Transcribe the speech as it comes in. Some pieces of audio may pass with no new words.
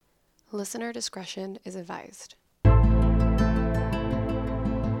Listener discretion is advised.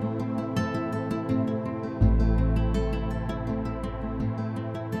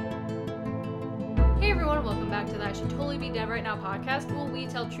 Hey everyone, welcome back to the I Should Totally Be Dead Right Now podcast, where we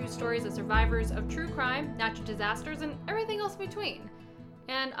tell true stories of survivors of true crime, natural disasters, and everything else in between.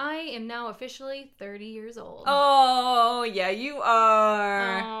 And I am now officially 30 years old. Oh, yeah, you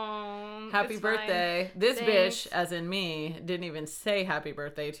are. Happy it's birthday. fine. This Thanks. bitch, as in me, didn't even say happy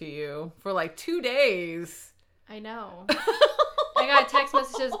birthday to you for like 2 days. I know. I got text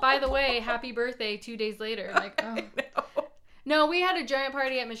messages, by the way, happy birthday 2 days later. I'm like, oh. I know. No, we had a giant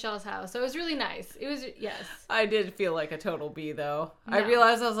party at Michelle's house, so it was really nice. It was, yes. I did feel like a total bee, though. No. I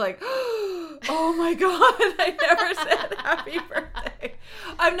realized I was like, oh my God, I never said happy birthday.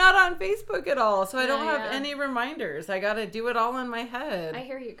 I'm not on Facebook at all, so I don't have any reminders. I got to do it all in my head. I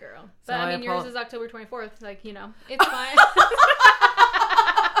hear you, girl. So But I mean, yours is October 24th. Like, you know, it's fine.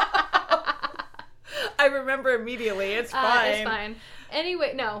 I remember immediately. It's fine. It's fine.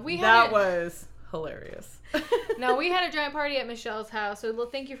 Anyway, no, we had That was hilarious. No, we had a giant party at Michelle's house. So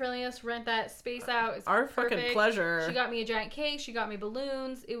thank you for letting us rent that space out. It's Our perfect. fucking pleasure. She got me a giant cake. She got me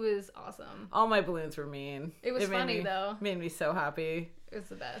balloons. It was awesome. All my balloons were mean. It was funny, though. Made me so happy. It was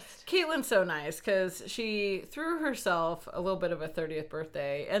the best. Caitlin's so nice because she threw herself a little bit of a 30th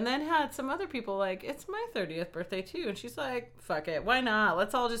birthday and then had some other people like, it's my 30th birthday too. And she's like, fuck it. Why not?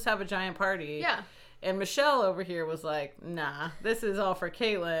 Let's all just have a giant party. Yeah. And Michelle over here was like, nah, this is all for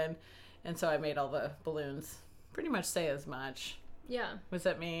Caitlin. And so I made all the balloons pretty much say as much. Yeah. Was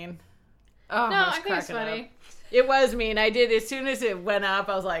that mean? Oh, No, I was I think it's cracking funny. up. It was mean. I did. As soon as it went up,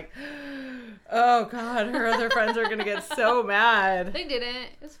 I was like, oh, God, her other friends are going to get so mad. They didn't.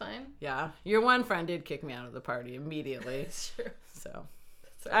 It's fine. Yeah. Your one friend did kick me out of the party immediately. It's true. So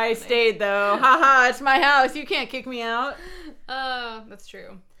So I funny. stayed, though. Haha, it's my house. You can't kick me out. That's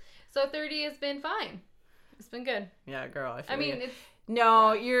true. So 30 has been fine. It's been good. Yeah, girl. I I mean, you. it's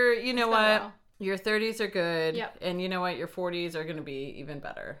No, yeah. you know It's gone what? well. Your 30s are good. Yep. And you know what? Your 40s are going to be even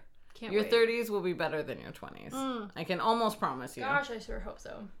better. can't Your wait. 30s will be better than your 20s. I can almost promise you. Gosh, I sure hope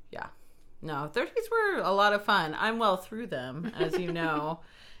so. Yeah. No, 30s were a lot of fun. I'm well through them, as you know,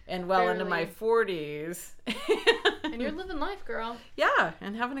 and well into my 40s. And you're living life, girl. Yeah,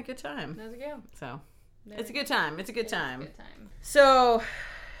 and having a good time. How's it go? So, it's a good time. It's a good time. Good time. So,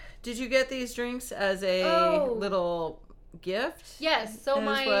 did you get these drinks as a Oh. little gift? Yes, so As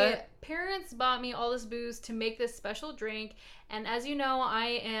my what? parents bought me all this booze to make this special drink, and as you know,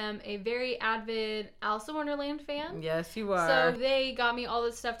 I am a very avid Alice in Wonderland fan. Yes, you are. So they got me all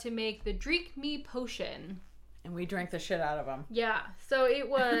this stuff to make the Drink Me Potion. And we drank the shit out of them. Yeah, so it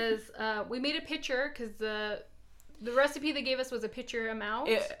was, we made a pitcher, because the recipe they gave us was a pitcher amount.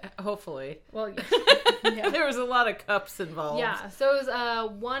 Hopefully. Well, yeah. There was a lot of cups involved. Yeah, so it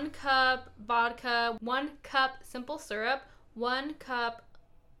was 1 cup vodka, 1 cup simple syrup, 1 cup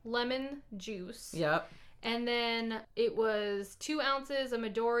lemon juice. Yep. And then it was 2 ounces of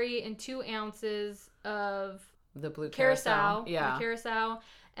Midori and 2 ounces of The blue carousel. Yeah. The carousel.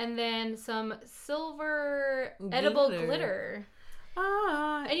 And then some silver edible glitter.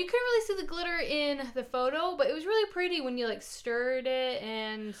 Ah. And you couldn't really see the glitter in the photo, but it was really pretty when you like stirred it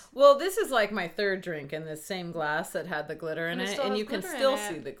and... Well, this is like my third drink in this same glass that had the glitter in And it it, still and has you can glitter in still it.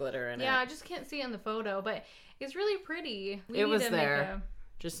 see the glitter in Yeah, I it. just can't see it in the photo, but it's really pretty. We It need was to make there.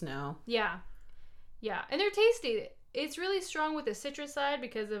 Just know. Yeah. Yeah. And they're tasty. It's really strong with the citrus side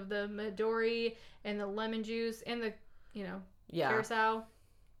because of the Midori and the lemon juice and the, Yeah. carousel.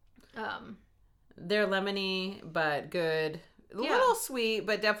 They're lemony, but good. A Yeah. little sweet,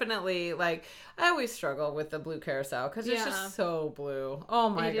 but definitely, like, I always struggle with the blue carousel because it's Yeah. just so blue. Oh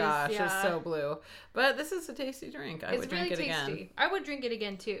my It is, gosh, yeah. it's so blue. But this is a tasty drink. I It's would drink really it tasty. again. I would drink it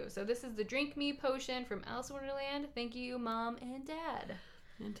again too. So this is the Drink Me Potion from Alice in Wonderland. Thank you, Mom and Dad.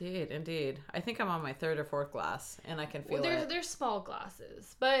 Indeed. I think I'm on my third or fourth glass, and I can feel Well, it. they're small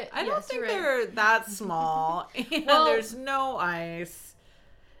glasses, but I don't yes, think you're right. they're that small, and Well- there's no ice,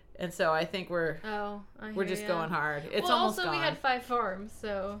 and so I think we're We're just going hard. It's well, almost also gone. we had 5 farms,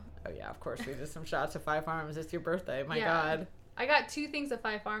 so Oh yeah, of course we did some shots of Five Farms. It's your birthday. My Yeah. God. I got 2 things of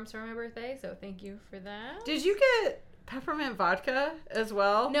 5 farms for my birthday, so thank you for that. Did you get peppermint vodka as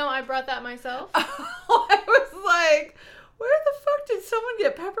well? No, I brought that myself. I was like, where the fuck did someone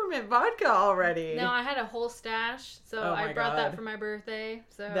get peppermint vodka already? No, I had a whole stash, so Oh I my brought God. that for my birthday.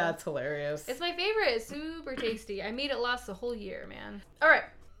 So That's hilarious. it's my favorite. It's super tasty. I made it last the whole year, man. All right,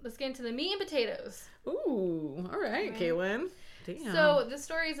 let's get into the meat and potatoes. Ooh, all right, Caitlin. Damn. So this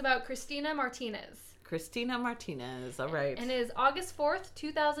story is about Christina Martinez. Christina Martinez. All right. And it is August 4th,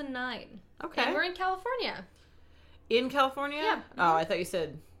 2009. Okay. And we're in California. In California? Yeah. Oh, I thought you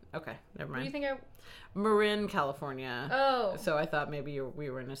said Okay, never What do you mind. think Marin, California. Oh. So I thought maybe we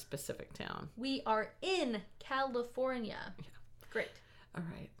were in a specific town. We are in California. Yeah. Great. All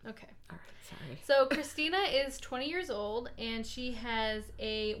right. Okay. All right. Sorry. So Christina is 20 years old and she has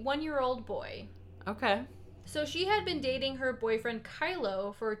a 1-year-old boy. Okay. So she had been dating her boyfriend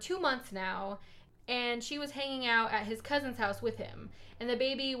Kylo for 2 months now, and she was hanging out at his cousin's house with him. And the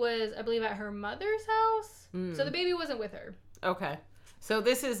baby was, I believe, at her mother's house. So the baby wasn't with her. Okay. So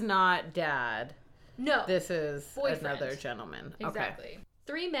this is not dad. No. This is Boyfriend. another gentleman. Exactly. Okay.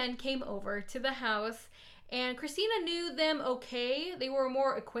 3 men came over to the house, and Christina knew them okay. They were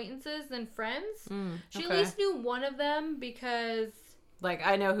more acquaintances than friends. She at least knew one of them because... Like,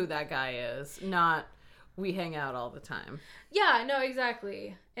 I know who that guy is. Not, we hang out all the time. Yeah, no,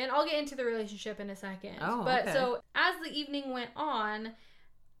 exactly. And I'll get into the relationship in a second. Oh, but okay. so as the evening went on,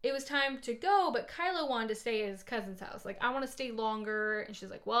 it was time to go, but Kylo wanted to stay at his cousin's house. Like, I want to stay longer. And she's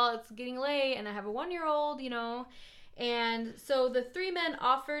like, well, it's getting late and I have a 1-year-old, you know. And so the 3 men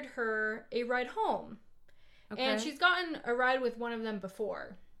offered her a ride home. Okay. And she's gotten a ride with one of them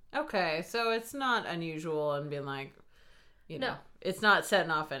before. Okay, so it's not unusual and being like, you know, No. it's not setting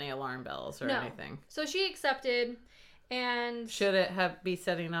off any alarm bells or No. anything. So she accepted, and Should it be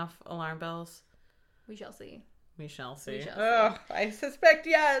setting off alarm bells? we shall see. We shall see. We shall Oh, I suspect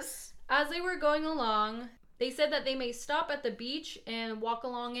yes. As they were going along, they said that they may stop at the beach and walk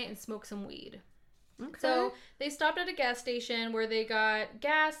along it and smoke some weed. Okay. So they stopped at a gas station where they got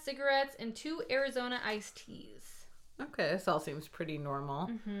gas, cigarettes, and 2 Arizona iced teas. Okay, this all seems pretty normal.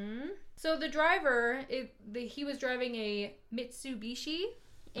 So the driver, he was driving a Mitsubishi,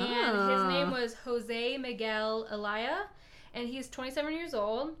 and his name was Jose Miguel Elaya, and he's 27 years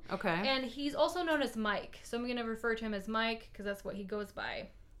old. Okay. And he's also known as Mike, so I'm going to refer to him as Mike because that's what he goes by.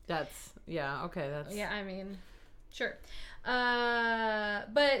 That's, yeah, okay, that's... Yeah, I mean, sure.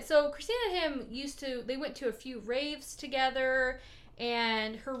 But so Christina and him they went to a few raves together,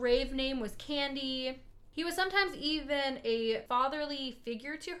 and her rave name was Candy. He was sometimes even a fatherly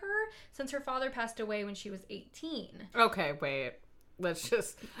figure to her since her father passed away when she was 18. Okay, wait. Let's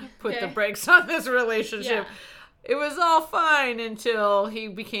just put the Okay. brakes on this relationship. Yeah. It was all fine until he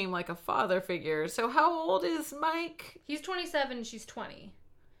became like a father figure. So how old is Mike? He's 27 and she's 20.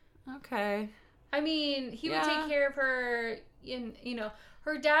 Okay. I mean, he would Yeah. take care of her. You know,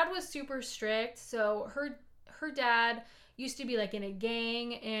 her dad was super strict, so her dad used to be like in a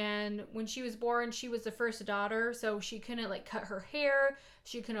gang, and when she was born, she was the first daughter, so she couldn't like cut her hair,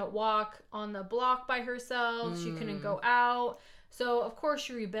 she couldn't walk on the block by herself, she couldn't go out. So of course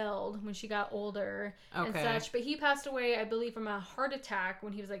she rebelled when she got older and Okay. such. But he passed away, I believe, from a heart attack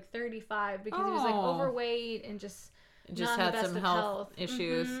when he was like 35 because he was like Oh. overweight and just Just not in the had best some of health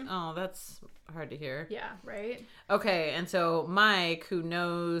issues. Mhm. Oh, that's hard to hear. Yeah, right. Okay, and so Mike, who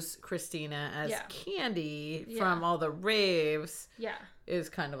knows Christina as Yeah. Candy Yeah. from all the raves, Yeah. is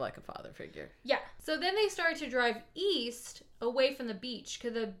kind of like a father figure. Yeah. So then they started to drive east away from the beach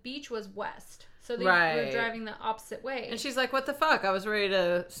because the beach was west. So they were Right. driving the opposite way. And she's like, what the fuck? I was ready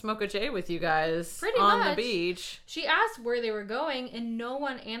to smoke a J with you guys Pretty on much. the beach. She asked where they were going and no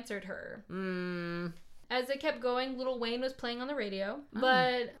one answered her. As they kept going, Lil Wayne was playing on the radio,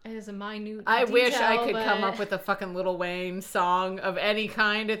 but it is a minute I wish I detail, could come but- up with a fucking Lil Wayne song of any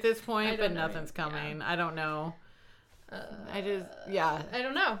kind at this I point, but don't know. nothing's coming. I don't know. I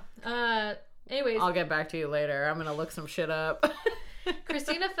don't know. Anyways, I'll get back to you later. I'm gonna look some shit up.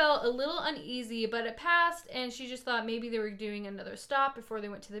 Christina felt a little uneasy, but it passed, and she just thought maybe they were doing another stop before they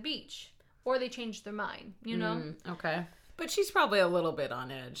went to the beach. Or they changed their mind, you know? Okay. But she's probably a little bit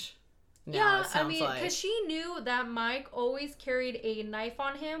on edge. Now, Yeah, it sounds I mean, like. because she knew that Mike always carried a knife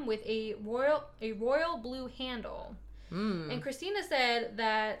on him with a royal blue handle. And Christina said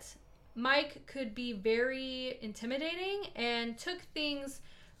that Mike could be very intimidating and took things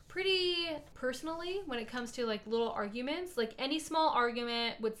pretty personally when it comes to like little arguments. Like any small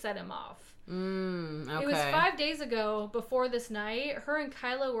argument would set him off. Okay. It was 5 days ago before this night. Her and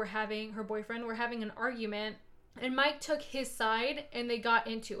Kylo her boyfriend, were having an argument, and Mike took his side and they got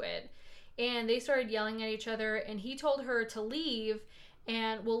into it. And they started yelling at each other, and he told her to leave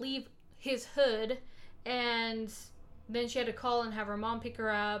and will leave his hood. And then she had to call and have her mom pick her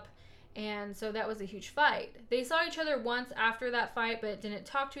up. And so that was a huge fight. They saw each other once after that fight, but didn't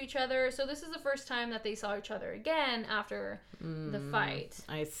talk to each other. So this is the first time that they saw each other again after the fight.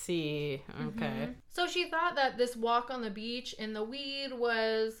 I see. Okay. So she thought that this walk on the beach and the weed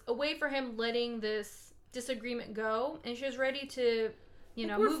was a way for him letting this disagreement go. And she was ready to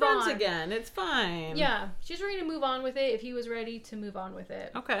We're move friends on. again. It's fine. Yeah, she's ready to move on with it if he was ready to move on with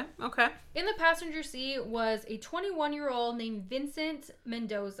it. Okay. In the passenger seat was a 21-year-old named Vincent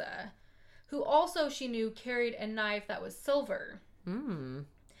Mendoza, who also she knew carried a knife that was silver. Mm.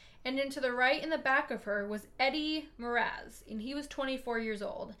 And then to the right in the back of her was Eddie Mraz, and he was 24 years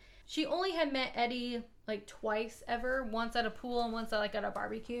old. She only had met Eddie like twice ever, once at a pool and once at a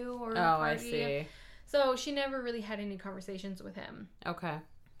barbecue or a party. I see. So she never really had any conversations with him. Okay.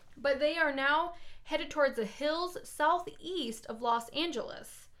 But they are now headed towards the hills southeast of Los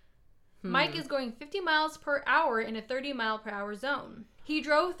Angeles. Mike is going 50 miles per hour in a 30 mile per hour zone. He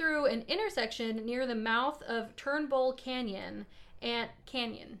drove through an intersection near the mouth of Turnbull Canyon and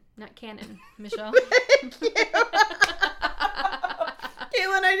not Cannon, Michelle.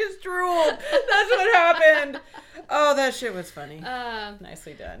 Caitlin, I just drooled. That's what happened. Oh, that shit was funny.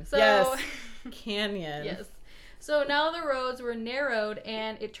 Nicely done. So, yes. Canyon. Yes. So now the roads were narrowed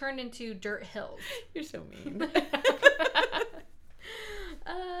and it turned into dirt hills. You're so mean.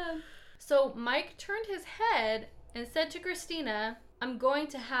 So Mike turned his head and said to Christina, "I'm going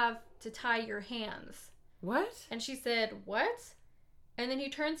to have to tie your hands." What? And she said, "What?" And then he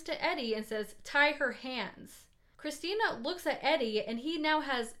turns to Eddie and says, "Tie her hands." Christina looks at Eddie and he now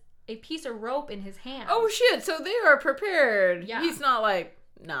has a piece of rope in his hand. Oh, shit. So they are prepared. Yeah. He's not like,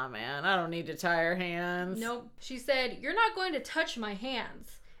 nah, man, I don't need to tie her hands. Nope. She said, "You're not going to touch my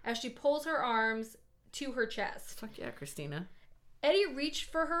hands," as she pulls her arms to her chest. Fuck yeah, Christina. Eddie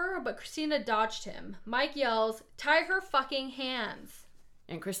reached for her, but Christina dodged him. Mike yells, "Tie her fucking hands."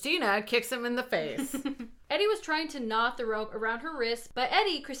 And Christina kicks him in the face. Eddie was trying to knot the rope around her wrist, but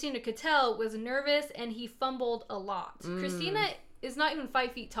Eddie, Christina could tell, was nervous and he fumbled a lot. Christina is not even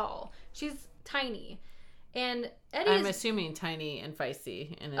 5 feet tall. She's tiny. And Eddie I'm assuming tiny and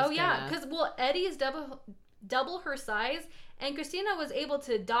feisty. And because Eddie is double her size, and Christina was able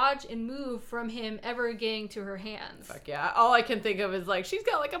to dodge and move from him ever getting to her hands. Fuck yeah. All I can think of is like, she's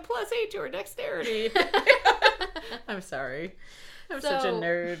got like a +8 to her dexterity. I'm sorry. I'm such a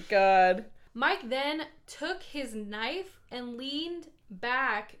nerd. God. Mike then took his knife and leaned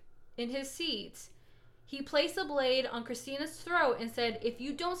back in his seat. He placed the blade on Christina's throat and said, "If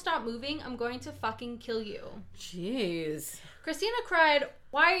you don't stop moving, I'm going to fucking kill you." Jeez. Christina cried,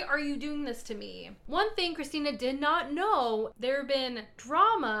 "Why are you doing this to me?" One thing Christina did not know, there had been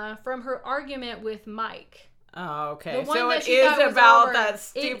drama from her argument with Mike. Oh, okay. The one So that it she is thought was about over. that It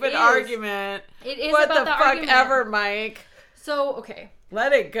stupid is. argument. It is What about the the fuck argument. ever, Mike? So, okay.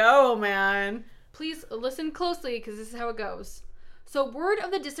 Let it go, man. Please listen closely because this is how it goes. So word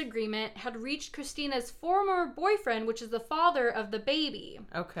of the disagreement had reached Christina's former boyfriend, which is the father of the baby.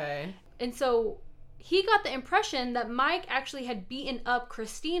 Okay. And so he got the impression that Mike actually had beaten up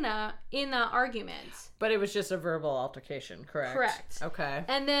Christina in that argument. But it was just a verbal altercation, correct? Correct. Okay.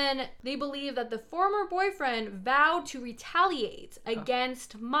 And then they believe that the former boyfriend vowed to retaliate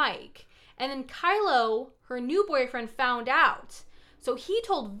against Mike. And then Kylo, her new boyfriend, found out. So he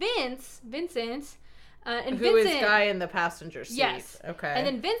told Vincent, and Who is Vincent, guy in the passenger seat? Yes. Okay. And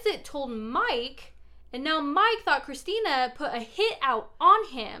then Vincent told Mike, and now Mike thought Christina put a hit out on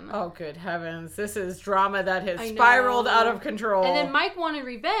him. Oh, good heavens. This is drama that has I know. spiraled out of control. And then Mike wanted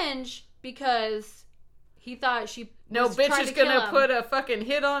revenge because he thought she no was bitch trying is to kill gonna him. put a fucking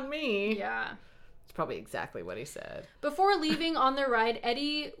hit on me. Yeah. It's probably exactly what he said. Before leaving on their ride,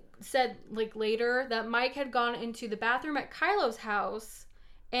 Eddie said later that Mike had gone into the bathroom at Kylo's house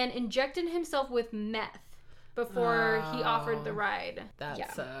and injected himself with meth before he offered the ride.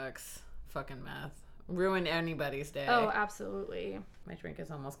 That sucks. Fucking meth. Ruin anybody's day. Oh, absolutely. My drink is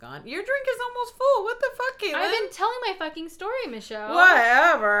almost gone. Your drink is almost full. What the fuck, Caitlin? I've been telling my fucking story, Michelle.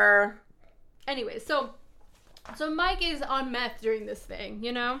 Whatever. Anyway, so Mike is on meth during this thing,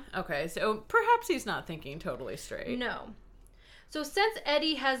 you know? Okay, so perhaps he's not thinking totally straight. No. So since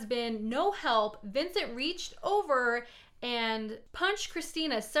Eddie has been no help, Vincent reached over and punched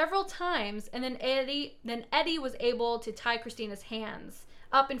Christina several times, and then Eddie was able to tie Christina's hands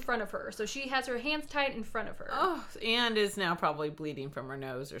up in front of her. So she has her hands tied in front of her. Oh, and is now probably bleeding from her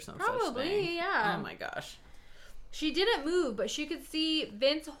nose or something. Probably, yeah. Oh my gosh. She didn't move, but she could see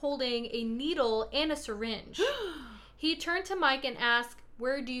Vince holding a needle and a syringe. He turned to Mike and asked,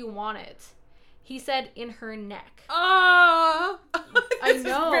 "Where do you want it?" He said, "In her neck." Oh, I this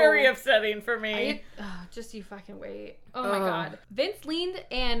know. is very upsetting for me. Just you fucking wait. Oh my God. Vince leaned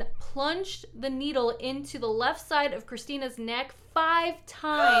and plunged the needle into the left side of Christina's neck 5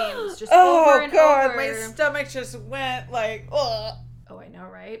 times. Just over and over. My stomach just went like, ugh. Oh, I know,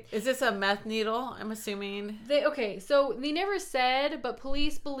 right? Is this a meth needle? I'm assuming. So they never said, but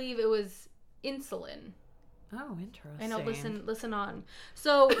police believe it was insulin. Oh, interesting. I know. Listen on.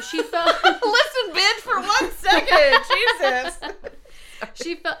 So she felt. Listen, bitch, for 1 second. Jesus.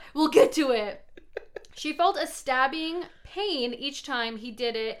 She felt. We'll get to it. She felt a stabbing pain each time he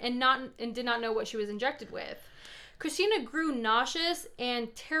did it, and did not know what she was injected with. Christina grew nauseous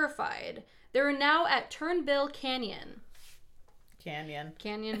and terrified. They were now at Turnbill Canyon.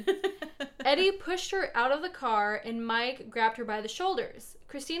 Eddie pushed her out of the car, and Mike grabbed her by the shoulders.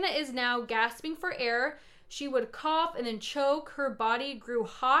 Christina is now gasping for air. She would cough and then choke. Her body grew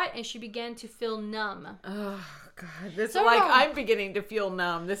hot, and she began to feel numb. Oh, God. This is like, I'm beginning to feel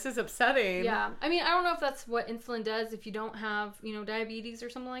numb. This is upsetting. Yeah. I mean, I don't know if that's what insulin does if you don't have, diabetes or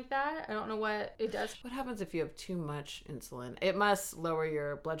something like that. I don't know what it does. What happens if you have too much insulin? It must lower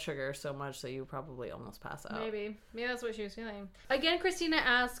your blood sugar so much that you probably almost pass out. Maybe that's what she was feeling. Again, Christina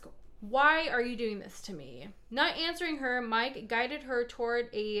asked, "Why are you doing this to me?" Not answering her, Mike guided her toward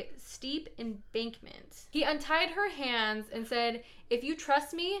a steep embankment. He untied her hands and said, "If you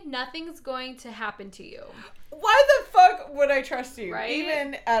trust me, nothing's going to happen to you." Why the fuck would I trust you? Right?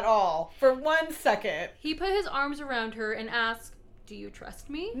 Even at all. For 1 second. He put his arms around her and asked, "Do you trust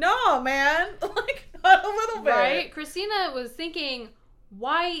me?" No, man. Like, not a little bit. Right? Christina was thinking,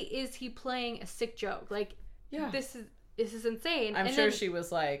 why is he playing a sick joke? Like, this is insane. I'm sure she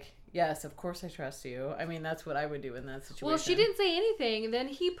was like, yes, of course I trust you. I mean, that's what I would do in that situation. Well, she didn't say anything. Then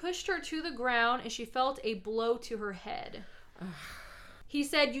he pushed her to the ground, and she felt a blow to her head. He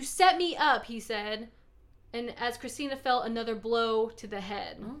said, "You set me up," he said. And as Christina felt another blow to the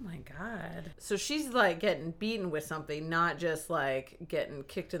head. Oh my God. So she's like getting beaten with something, not just like getting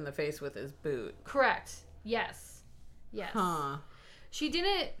kicked in the face with his boot. Correct. Yes. Huh. She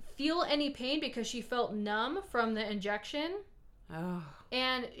didn't feel any pain because she felt numb from the injection. Oh.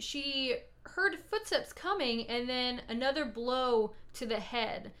 And she heard footsteps coming, and then another blow to the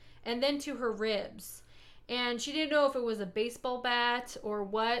head, and then to her ribs. And she didn't know if it was a baseball bat or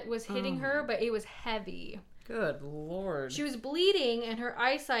what was hitting her, but it was heavy. Good Lord. She was bleeding, and her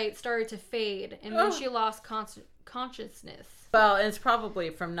eyesight started to fade, and then she lost consciousness. Well, it's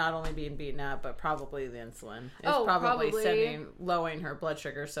probably from not only being beaten up, but probably the insulin. It's probably lowering her blood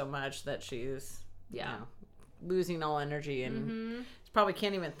sugar so much that she's losing all energy, and probably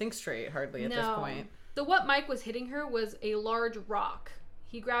can't even think straight hardly at this point. So what Mike was hitting her was a large rock.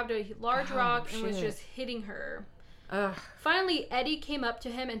 He grabbed a large rock and was just hitting her. Ugh. Finally, Eddie came up to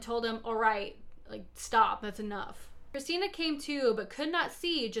him and told him, "All right, stop, that's enough." Christina came to, but could not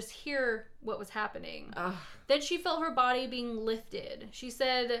see, just hear what was happening. Ugh. Then she felt her body being lifted. She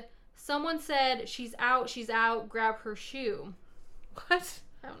said, "Someone said, she's out, grab her shoe." What?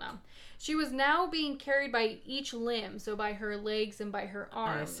 I don't know. She was now being carried by each limb, so by her legs and by her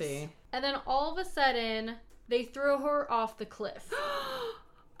arms. I see. And then all of a sudden, they threw her off the cliff.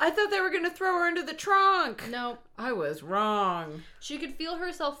 I thought they were going to throw her into the trunk. Nope. I was wrong. She could feel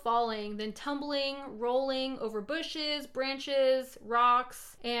herself falling, then tumbling, rolling over bushes, branches,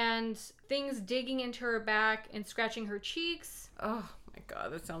 rocks, and things digging into her back and scratching her cheeks. Oh my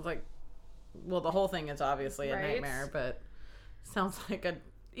God, that sounds like... Well, the whole thing is obviously a nightmare, but sounds like a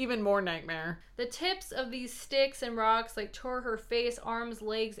even more nightmare. The tips of these sticks and rocks tore her face, arms,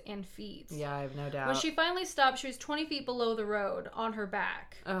 legs, and feet. Yeah, I have no doubt. When she finally stopped, she was 20 feet below the road, on her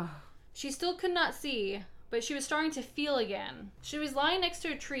back. Ugh. She still could not see, but she was starting to feel again. She was lying next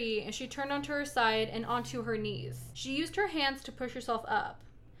to a tree, and she turned onto her side and onto her knees. She used her hands to push herself up.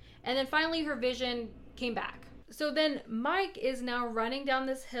 And then finally her vision came back. So then Mike is now running down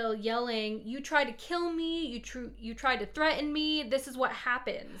this hill yelling, "You tried to kill me, you tried to threaten me, this is what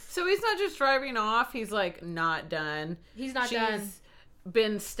happens." So he's not just driving off, he's not done. He's not done. She's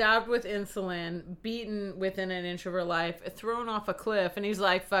been stabbed with insulin, beaten within an inch of her life, thrown off a cliff, and he's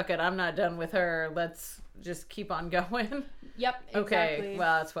like, fuck it, I'm not done with her, let's just keep on going. Yep, exactly. Okay,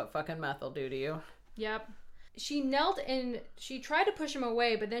 well, that's what fucking meth will do to you. Yep. She knelt and she tried to push him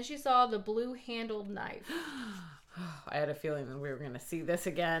away, but then she saw the blue-handled knife. I had a feeling that we were going to see this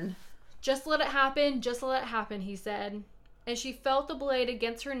again. Just let it happen, he said. And she felt the blade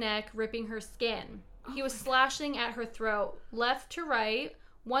against her neck, ripping her skin. He was slashing at her throat, left to right.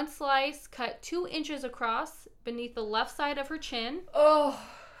 One slice cut 2 inches across beneath the left side of her chin. Oh.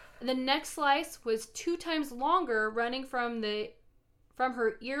 The next slice was 2 times longer, running from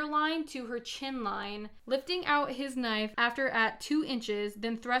her ear line to her chin line, lifting out his knife after at 2 inches,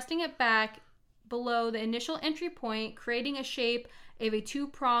 then thrusting it back below the initial entry point, creating a shape of a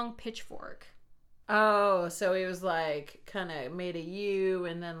 2-pronged pitchfork. Oh, so he was kind of made a U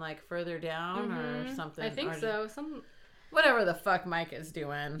and then further down or something. I think so. Whatever the fuck Mike is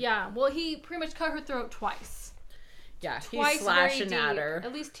doing. Yeah, well, he pretty much cut her throat twice. Yeah, twice he's slashing very deep, at her.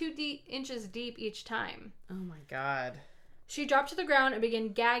 at least 2 inches deep each time. Oh my God. She dropped to the ground and began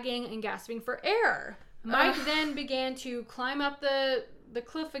gagging and gasping for air. Mike then began to climb up the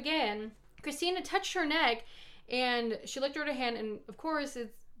cliff again. Christina touched her neck, and she looked at her hand, and of course,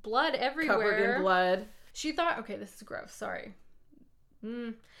 it's blood everywhere. Covered in blood. She thought, okay, this is gross, sorry.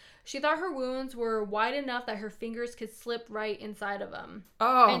 She thought her wounds were wide enough that her fingers could slip right inside of them.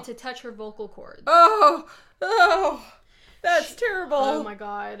 Oh. And to touch her vocal cords. Oh, that's terrible. Oh my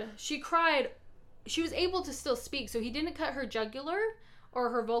God. She cried. She was able to still speak, so he didn't cut her jugular or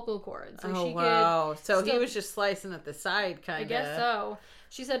her vocal cords. So she wow. So still, he was just slicing at the side, kind of. I guess so.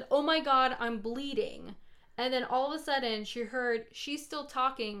 She said, "Oh my God, I'm bleeding." And then all of a sudden, she heard she's still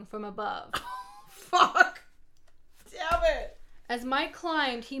talking from above. Fuck. Damn it. As Mike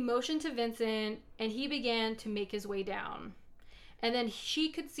climbed, he motioned to Vincent, and he began to make his way down. And then she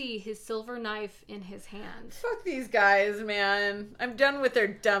could see his silver knife in his hand. Fuck these guys, man. I'm done with their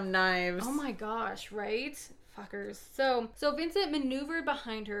dumb knives. Oh my gosh, right? Fuckers. So Vincent maneuvered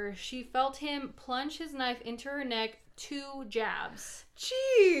behind her. She felt him plunge his knife into her neck, 2 jabs.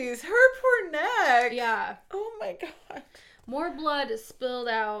 Jeez, her poor neck. Yeah. Oh my God. More blood spilled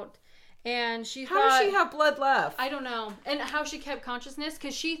out. And she How thought... does she have blood left? I don't know. And how she kept consciousness,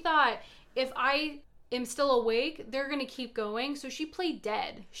 because she thought, if I am still awake, they're going to keep going. So she played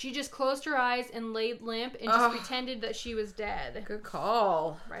dead. She just closed her eyes and laid limp and just pretended that she was dead. Good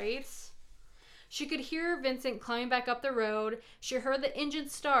call. Right? She could hear Vincent climbing back up the road. She heard the engine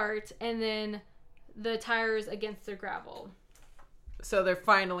start and then the tires against the gravel. So they're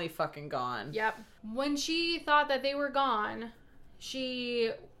finally fucking gone. Yep. When she thought that they were gone,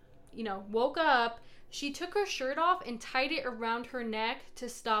 she... woke up. She took her shirt off and tied it around her neck to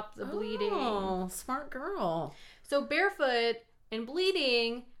stop the bleeding. Oh, smart girl. So barefoot and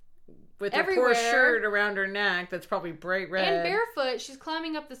bleeding with everywhere. A poor shirt around her neck that's probably bright red. And barefoot, she's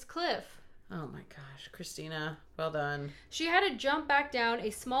climbing up this cliff. Oh my gosh, Christina, well done. She had to jump back down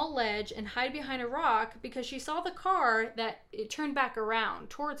a small ledge and hide behind a rock because she saw the car that it turned back around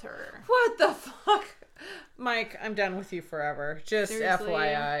towards her. What the fuck? Mike, I'm done with you forever. Just seriously.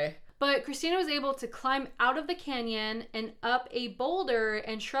 FYI. But Christina was able to climb out of the canyon and up a boulder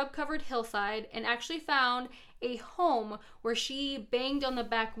and shrub-covered hillside and actually found a home where she banged on the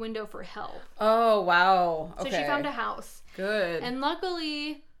back window for help. Oh, wow. Okay. So she found a house. Good. And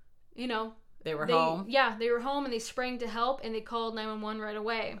luckily, they were home? Yeah, they were home and they sprang to help and they called 911 right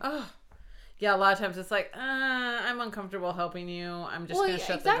away. Oh. Yeah, a lot of times it's like, I'm uncomfortable helping you. I'm just going to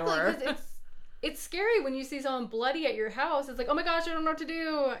shut the door. Exactly, it's scary when you see someone bloody at your house. It's like, oh my gosh, I don't know what to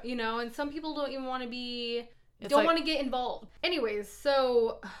do, and some people don't even want to want to get involved. Anyways,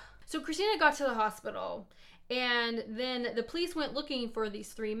 so Christina got to the hospital, and then the police went looking for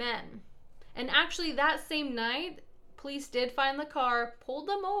these 3 men. And actually, that same night, police did find the car, pulled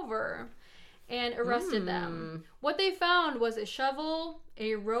them over, and arrested them. What they found was a shovel,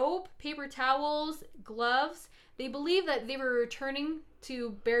 a rope, paper towels, gloves. They believe that they were returning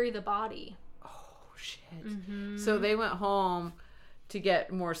to bury the body. Shit. Mm-hmm. So they went home to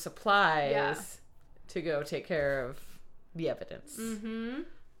get more supplies to go take care of the evidence. Mm-hmm.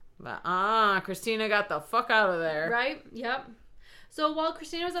 But Christina got the fuck out of there. Right? Yep. So while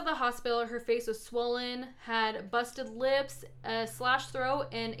Christina was at the hospital, her face was swollen, had busted lips, a slashed throat,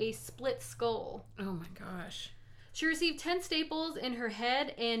 and a split skull. Oh my gosh. She received 10 staples in her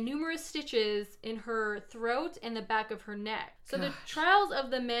head and numerous stitches in her throat and the back of her neck. So the trials of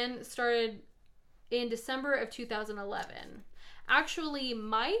the men started in December of 2011. Actually,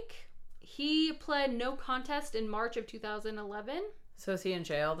 Mike, he pled no contest in March of 2011. So is he in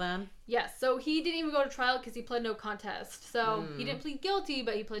jail then? Yes. So he didn't even go to trial because he pled no contest. So he didn't plead guilty,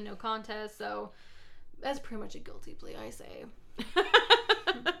 but he pled no contest. So that's pretty much a guilty plea, I say.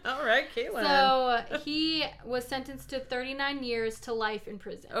 All right, Caitlin. So he was sentenced to 39 years to life in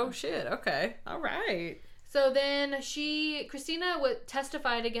prison. Oh, shit. Okay. All right. So then Christina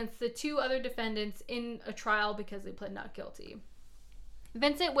testified against the 2 other defendants in a trial because they pled not guilty.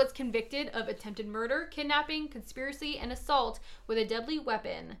 Vincent was convicted of attempted murder, kidnapping, conspiracy, and assault with a deadly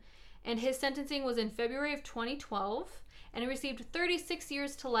weapon. And his sentencing was in February of 2012. And he received 36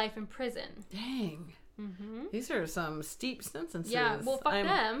 years to life in prison. Dang. Mm-hmm. These are some steep sentences. Yeah, well, fuck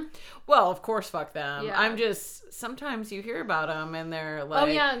them. Well, of course, fuck them. Yeah. I'm just, sometimes you hear about them and they're like, oh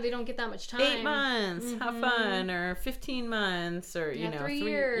yeah, they don't get that much time. 8 months, have fun, or 15 months, or, 3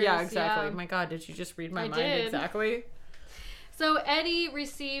 years. Yeah, exactly. Yeah. My God, did you just read my mind? Did. Exactly. So Eddie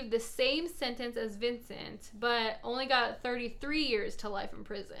received the same sentence as Vincent, but only got 33 years to life in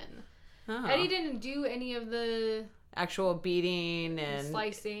prison. Oh. Eddie didn't do any of the actual beating and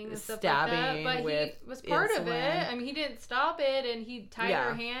slicing and stuff stabbing like that. But he was part of it. I mean, he didn't stop it, and he tied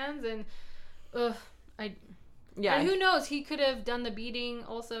her hands, and and who knows? He could have done the beating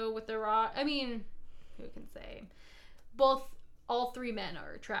also with the rock. I mean, who can say? All three men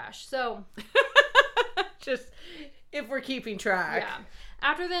are trash. So, just if we're keeping track. Yeah.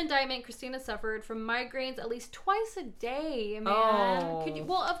 After the indictment, Christina suffered from migraines at least twice a day, man. Oh.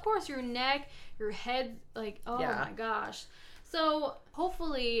 Well, of course, your neck, your head, like, my gosh. So,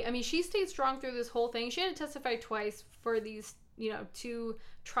 hopefully, I mean, she stayed strong through this whole thing. She had to testify twice for these, 2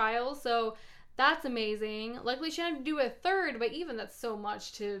 trials. So, that's amazing. Luckily, she had to do a third, but even that's so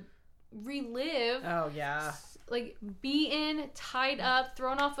much to relive. Oh, yeah. Like, beaten, tied up,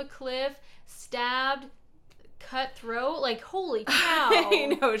 thrown off a cliff, stabbed, cut throat. Like, holy cow.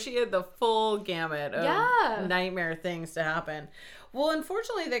 I know, she had the full gamut of nightmare things to happen. Well,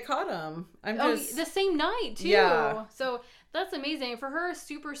 unfortunately, they caught him. The same night, too. Yeah. So, that's amazing. For her,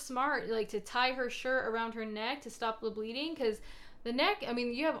 super smart, like, to tie her shirt around her neck to stop the bleeding, because the neck, I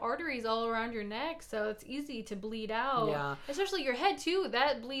mean, you have arteries all around your neck, so it's easy to bleed out. Yeah. Especially your head, too.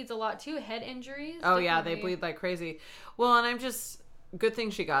 That bleeds a lot, too. Head injuries. Oh, definitely. Yeah, they bleed like crazy. Well, and good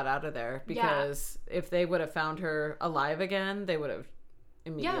thing she got out of there, because if they would have found her alive again, they would have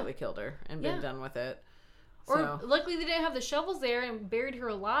immediately killed her and been done with it. Or luckily they didn't have the shovels there and buried her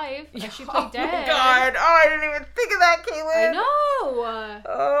alive as she played dead. Oh my god! Oh, I didn't even think of that, Caitlin. I know.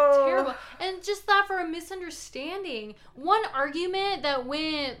 Oh, terrible. And just that for a misunderstanding. One argument that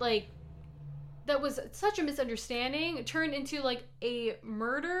went that was such a misunderstanding turned into like a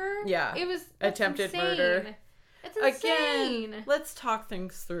murder. Yeah. It was attempted insane. murder. It's insane. Again, let's talk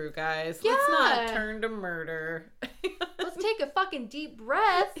things through, guys. Yeah. Let's not turn to murder. Let's take a fucking deep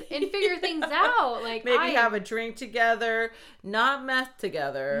breath and figure things out. Like, maybe have a drink together, not meth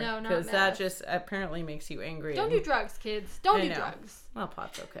together. No, not because meth. That just apparently makes you angry. Don't do drugs, kids. Don't do drugs. Well,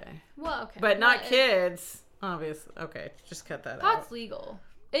 pot's okay. Well, okay. But not kids. Obviously. Okay, just cut that out. Pot's legal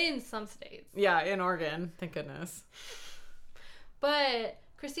in some states. Yeah, in Oregon. Thank goodness. But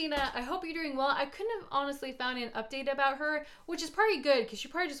Christina, I hope you're doing well. I couldn't have honestly found an update about her, which is probably good because she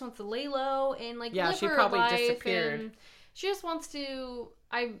probably just wants to lay low and live she her probably life. disappeared. And she just wants to,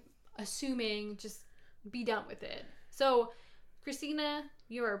 I'm assuming, just be done with it. So, Christina,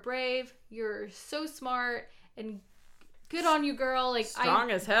 you are brave. You're so smart and good on you, girl. Like,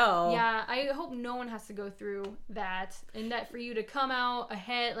 strong as hell. Yeah, I hope no one has to go through that, and that for you to come out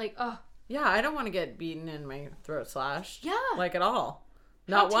ahead, like, yeah, I don't want to get beaten and my throat slashed. Yeah, like at all.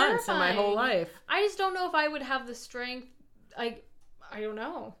 Not once in my whole life. I just don't know if I would have the strength. I don't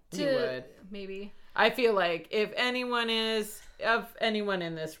know. You would. Maybe. I feel like if anyone in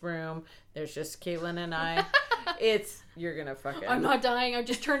this room, there's just Caitlin and I. You're gonna fucking. I'm not dying. I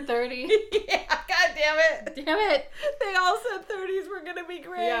just turned 30. Yeah, god damn it. Damn it. They all said 30s were gonna be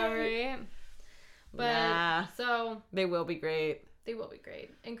great. Yeah, right. But so they will be great. They will be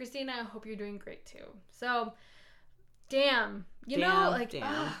great. And Christina, I hope you're doing great too. So, damn.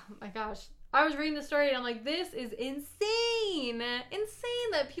 Oh my gosh. I was reading the story and I'm like, this is insane.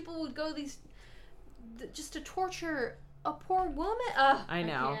 Insane that people would go just to torture a poor woman. I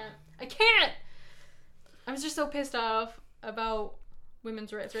know. I can't. I'm just so pissed off about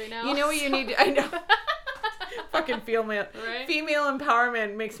women's rights right now. You know what you need to, I know. Fucking female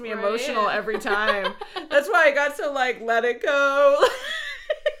empowerment makes me emotional every time. That's why I got to let it go.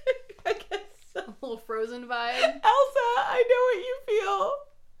 I guess so. A little Frozen vibe. Elsa, I know what you feel.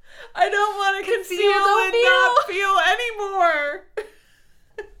 I don't want to conceal and not feel anymore.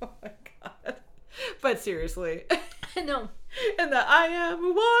 Oh my god. But seriously. No. And the I am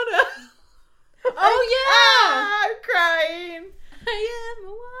Moana. Oh yeah! I'm crying. I am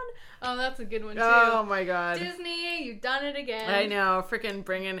Moana. Oh, that's a good one too. Oh my god. Disney, you've done it again. I know, freaking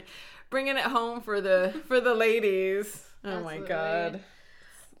bringing it home for the ladies. Oh Absolutely. My god.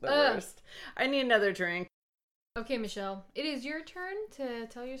 It's the worst. I need another drink. Okay, Michelle, it is your turn to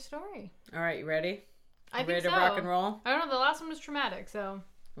tell your story. All right, you ready? Ready to rock and roll? I don't know, the last one was traumatic, so.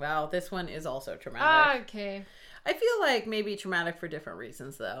 Well, this one is also traumatic. Okay. I feel like maybe traumatic for different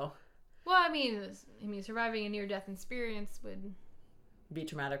reasons, though. Well, I mean, surviving a near-death experience would be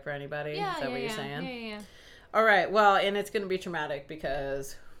traumatic for anybody. Yeah, is that what you're saying? Yeah. All right. Well, and it's going to be traumatic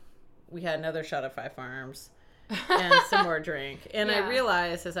because we had another shot of Five Farms and some more drink. And I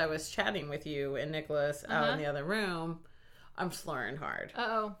realized as I was chatting with you and Nicholas out in the other room, I'm slurring hard.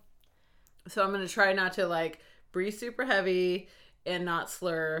 Uh-oh. So I'm going to try not to breathe super heavy and not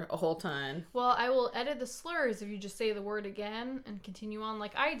slur a whole ton. Well, I will edit the slurs if you just say the word again and continue on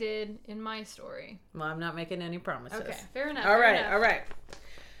like I did in my story. Well, I'm not making any promises. Okay, fair enough. All right.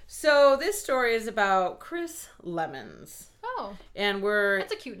 So this story is about Chris Lemons. Oh. And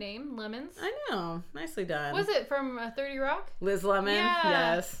That's a cute name, Lemons. I know. Nicely done. Was it from 30 Rock? Liz Lemon? Yeah.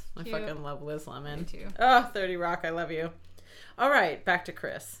 Yes. Cute. I fucking love Liz Lemon. Me too. Oh, 30 Rock, I love you. All right, back to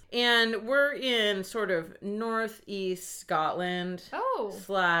Chris. And we're in sort of northeast Scotland /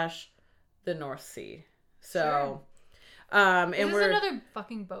 the North Sea. So, and is this another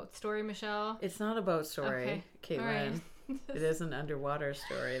fucking boat story, Michelle? It's not a boat story, Caitlin. Right. It is an underwater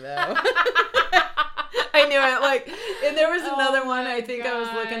story, though. I knew it. Like, and there was another one I think I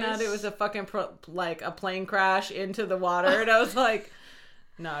was looking at. It was a fucking a plane crash into the water, and I was like,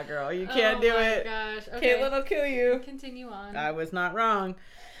 "Nah, girl, you can't do it. Gosh. Okay. Caitlin will kill you." Continue on. I was not wrong.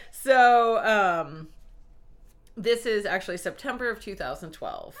 So, this is actually September of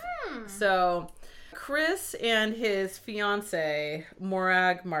 2012. So, Chris and his fiance,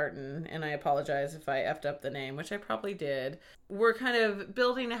 Morag Martin, and I apologize if I effed up the name, which I probably did, were kind of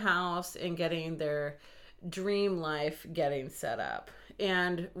building a house and getting their dream life getting set up.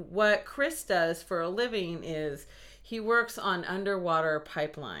 And what Chris does for a living is he works on underwater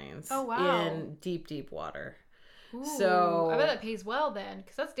pipelines in deep, deep water. Ooh, so I bet that pays well then,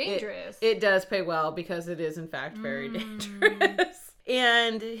 because that's dangerous. It does pay well because it is in fact very dangerous.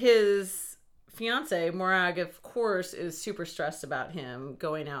 And his fiance, Morag, of course, is super stressed about him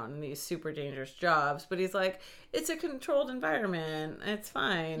going out in these super dangerous jobs, but he's like, it's a controlled environment. It's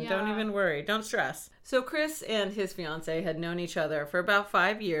fine. Yeah. Don't even worry. Don't stress. So Chris and his fiance had known each other for about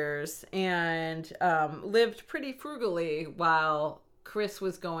 5 years and lived pretty frugally while Chris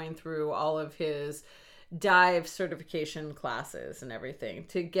was going through all of his dive certification classes and everything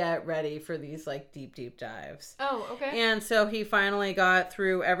to get ready for these like deep dives. Oh, okay. And so he finally got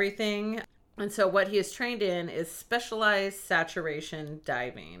through everything. And so what he is trained in is specialized saturation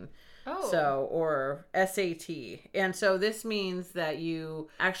diving. Oh. So, or SAT. And so this means that you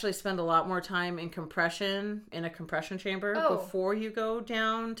actually spend a lot more time in a compression chamber before you go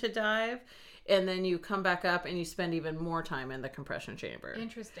down to dive. And then you come back up and you spend even more time in the compression chamber.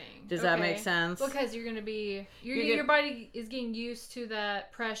 Interesting. Does that make sense? Because you're going to be... Your body is getting used to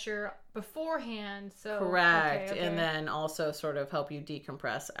that pressure beforehand. So correct. Okay. And then also sort of help you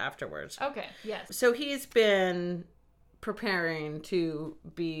decompress afterwards. Okay, yes. So he's been preparing to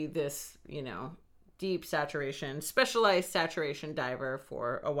be this, deep saturation, specialized saturation diver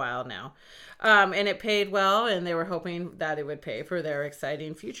for a while now. And it paid well, and they were hoping that it would pay for their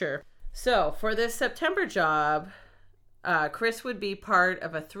exciting future. So, for this September job, Chris would be part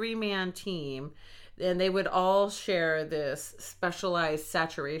of a 3-man team, and they would all share this specialized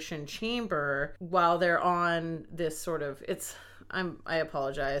saturation chamber while they're on this sort of, I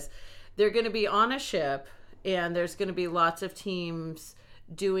apologize. They're going to be on a ship, and there's going to be lots of teams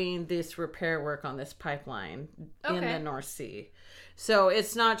doing this repair work on this pipeline in the North Sea. So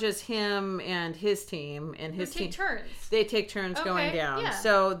it's not just him and his team and his team. They take turns going down. Yeah.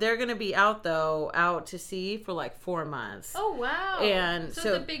 So they're going to be out to sea for like 4 months. Oh, wow. And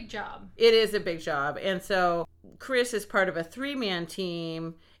so it's a big job. It is a big job. And so Chris is part of a 3-man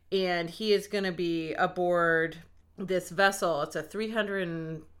team, and he is going to be aboard this vessel. It's a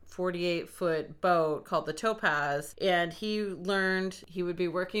 348-foot boat called the Topaz, and he learned he would be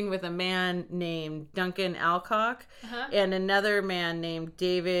working with a man named Duncan Alcock and another man named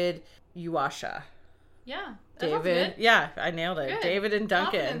David Uwasha. Yeah. David. Yeah, I nailed it. Good. David and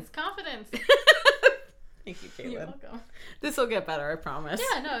Duncan. Confidence. Thank you, Caitlin. You're welcome. This will get better, I promise.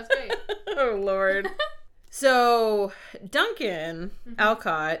 Yeah, no, it's great. Oh, Lord. So Duncan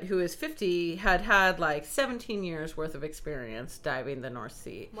Alcott, who is 50, had like 17 years worth of experience diving the North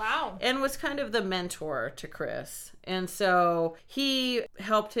Sea. Wow. And was kind of the mentor to Chris. And so he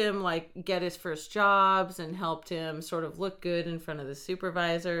helped him like get his first jobs and helped him sort of look good in front of the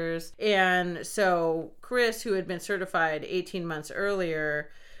supervisors. And so Chris, who had been certified 18 months earlier,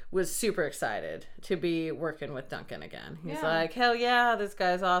 was super excited to be working with Duncan again. He's like, hell yeah, this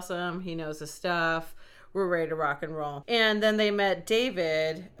guy's awesome. He knows his stuff. We're ready to rock and roll. And then they met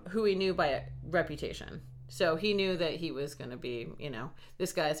David, who he knew by reputation. So he knew that he was going to be,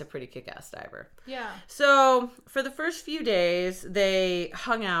 this guy's a pretty kick-ass diver. Yeah. So for the first few days, they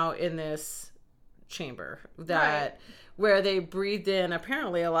hung out in this chamber where they breathed in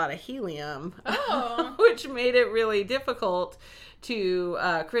apparently a lot of helium, which made it really difficult to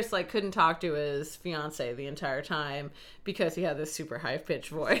Chris couldn't talk to his fiance the entire time because he had this super high-pitched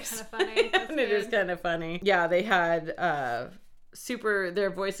voice. Kind of funny. And it is kind of funny. Yeah, they had their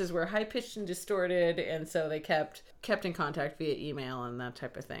voices were high-pitched and distorted, and so they kept in contact via email and that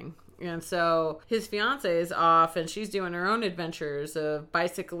type of thing. And so his fiance is off and she's doing her own adventures of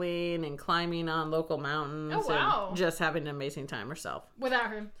bicycling and climbing on local mountains. Oh, wow. And just having an amazing time herself.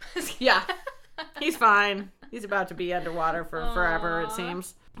 Without him. Yeah. He's fine. He's about to be underwater for forever, it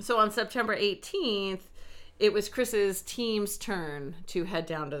seems. So on September 18th, it was Chris's team's turn to head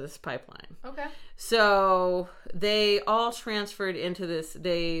down to this pipeline. Okay. So they all transferred into this.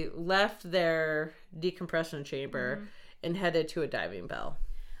 They left their decompression chamber and headed to a diving bell.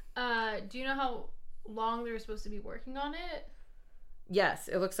 Do you know how long they were supposed to be working on it? Yes,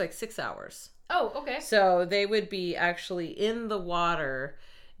 it looks like 6 hours. Oh, okay. So they would be actually in the water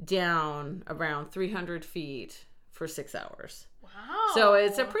down around 300 feet for 6 hours. Wow. So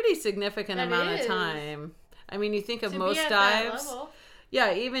it's a pretty significant amount of time. I mean, you think of most dives.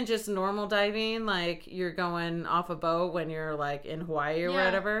 Yeah, even just normal diving, like you're going off a boat when you're like in Hawaii or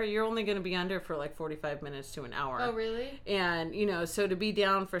whatever, you're only going to be under for like 45 minutes to an hour. Oh, really? And, you know, so to be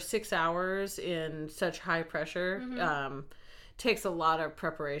down for 6 hours in such high pressure takes a lot of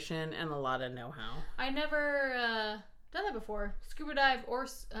preparation and a lot of know-how. I never done that before. Scuba dive or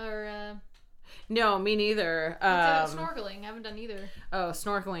No, me neither. Snorkeling. I haven't done either. Oh,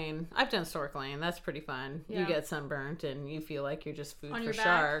 snorkeling. I've done snorkeling. That's pretty fun. Yeah. You get sunburnt and you feel like you're just food on for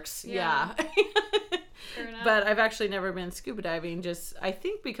sharks. Yeah. Fair enough. But I've actually never been scuba diving, just I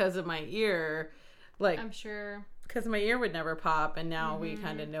think because of my ear. Like, I'm sure. Because my ear would never pop, and now we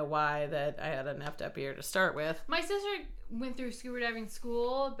kind of know why, that I had an effed up ear to start with. My sister went through scuba diving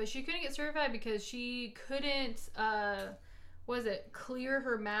school, but she couldn't get certified because she couldn't, clear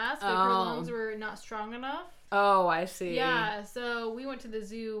her mask. Like her lungs were not strong enough. Oh, I see. Yeah, so we went to the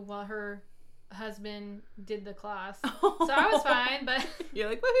zoo while her husband did the class. So I was fine, but... You're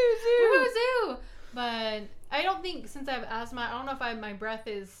like, woohoo, zoo! Woohoo, zoo! But I don't think, since I have asthma, I don't know if my breath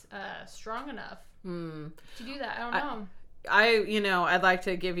is strong enough to do that. I don't know. I'd like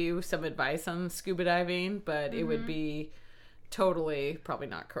to give you some advice on scuba diving, but it would be totally probably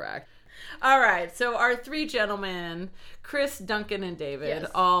not correct. All right, so our three gentlemen, Chris, Duncan, and David,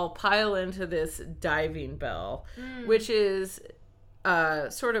 all pile into this diving bell, which is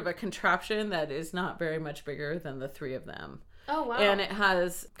sort of a contraption that is not very much bigger than the three of them. Oh, wow. And it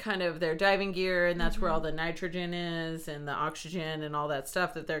has kind of their diving gear, and that's where all the nitrogen is and the oxygen and all that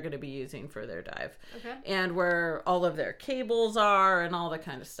stuff that they're going to be using for their dive. Okay. And where all of their cables are and all that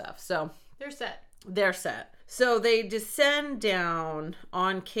kind of stuff. So They're set. So they descend down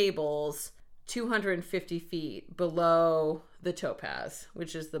on cables 250 feet below the Topaz,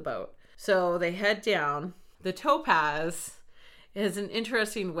 which is the boat. So they head down. The Topaz is an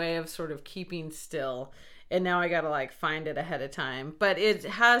interesting way of sort of keeping still. And now I got to like find it ahead of time. But it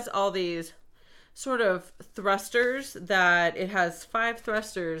has all these sort of thrusters that it has 5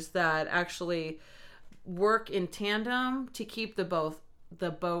 thrusters that actually work in tandem to keep the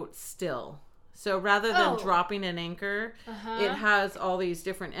boat still. So rather than dropping an anchor, it has all these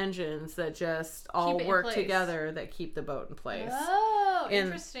different engines that just all work together that keep the boat in place. Oh,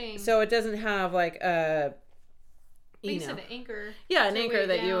 interesting. So it doesn't have like a... You said an anchor. Yeah, an anchor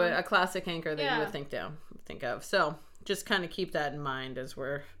that you would, a classic anchor that you would think of. So just kind of keep that in mind as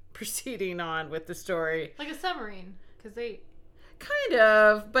we're proceeding on with the story. Like a submarine, because they... Kind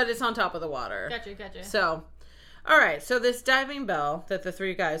of, but it's on top of the water. Gotcha. So, all right. So this diving bell that the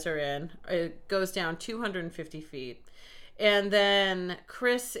 3 guys are in, it goes down 250 feet. And then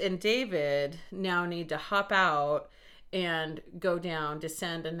Chris and David now need to hop out and go down,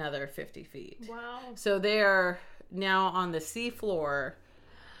 descend another 50 feet. Wow. So they are now on the sea floor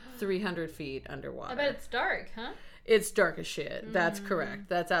 300 feet underwater. I bet it's dark, huh? It's dark as shit. That's correct.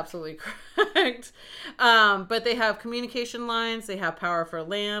 That's absolutely correct. But they have communication lines. They have power for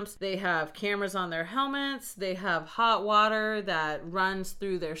lamps. They have cameras on their helmets. They have hot water that runs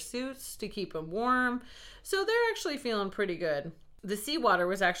through their suits to keep them warm. So they're actually feeling pretty good. The seawater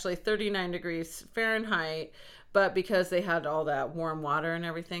was actually 39 degrees Fahrenheit, but because they had all that warm water and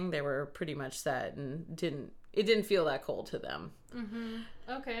everything, they were pretty much set and it didn't feel that cold to them.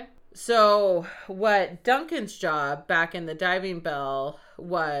 Okay. So what Duncan's job back in the diving bell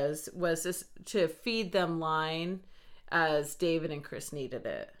was this, to feed them line as David and Chris needed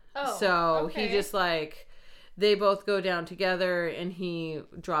it. Oh, so okay. he just like, they both go down together and he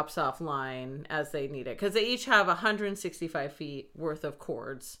drops off line as they need it. Because they each have 165 feet worth of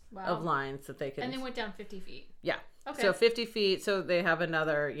cords of lines that they can... And they went down 50 feet. Yeah. Okay. So 50 feet. So they have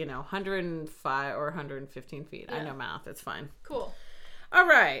another, 105 or 115 feet. Yeah. I know math. It's fine. Cool. All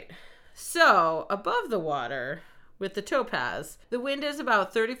right. So above the water with the Topaz, the wind is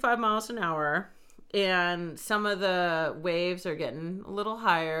about 35 miles an hour. And some of the waves are getting a little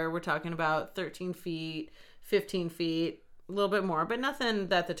higher. We're talking about 13 feet, 15 feet, a little bit more, but nothing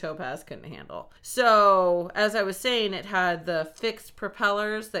that the Topaz couldn't handle. So, as I was saying, it had the fixed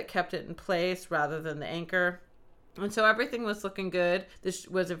propellers that kept it in place rather than the anchor. And so everything was looking good. This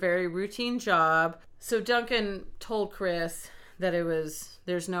was a very routine job. So Duncan told Chris that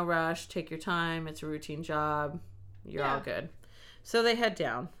there's no rush, take your time, it's a routine job, you're all good. So they head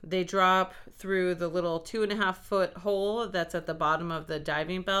down. They drop through the little 2.5-foot hole that's at the bottom of the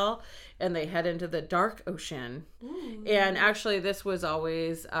diving bell, and they head into the dark ocean. Ooh. And actually, this was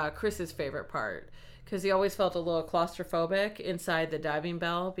always Chris's favorite part, because he always felt a little claustrophobic inside the diving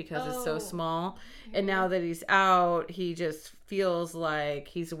bell because it's so small. And now that he's out, he just feels like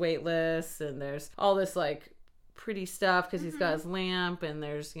he's weightless, and there's all this like pretty stuff because he's got his lamp, and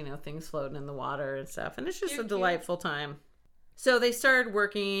there's, you know, things floating in the water and stuff. And it's just a delightful time. So they started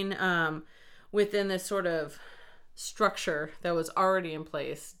working within this sort of structure that was already in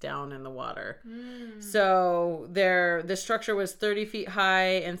place down in the water. So the structure was 30 feet high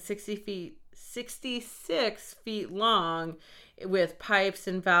and 66 feet long, with pipes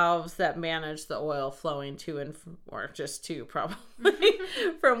and valves that manage the oil flowing to and from, or just to probably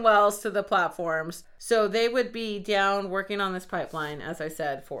from wells to the platforms. So they would be down working on this pipeline, as I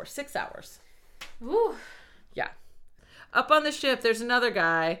said, for 6 hours. Ooh. Yeah. Up on the ship, there's another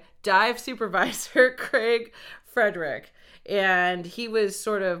guy, dive supervisor Craig Frederick, and he was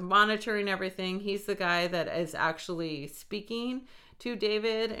sort of monitoring everything. He's the guy that is actually speaking to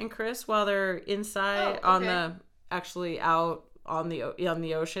David and Chris while they're inside out on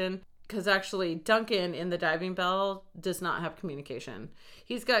the ocean. Because actually Duncan in the diving bell does not have communication.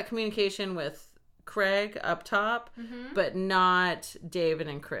 He's got communication with Craig up top, but not David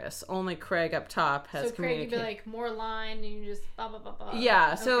and Chris. Only Craig up top has communication. So Craig would be like, more line, and you just blah, blah, blah, blah.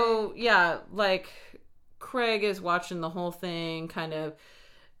 Yeah, okay. So, yeah, like, Craig is watching the whole thing, kind of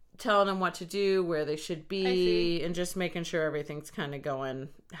telling them what to do, where they should be, and just making sure everything's kind of going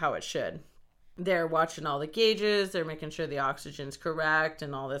how it should. They're watching all the gauges, they're making sure the oxygen's correct,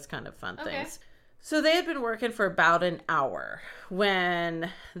 and all this kind of fun things. So they had been working for about an hour when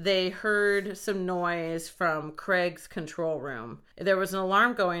they heard some noise from Craig's control room. There was an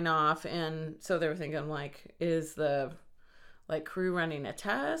alarm going off, and so they were thinking, like, is the crew running a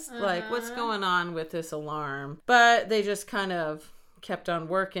test? Like, what's going on with this alarm? But they just kind of kept on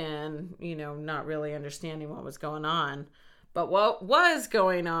working, you know, not really understanding what was going on. But what was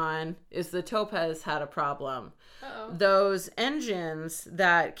going on is the Topaz had a problem. Those engines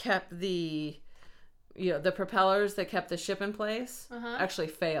that kept the propellers that kept the ship in place actually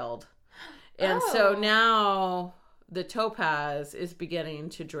failed. And so now the Topaz is beginning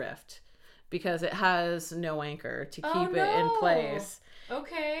to drift because it has no anchor to keep it in place.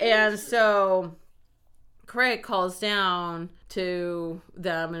 Okay. And so Craig calls down to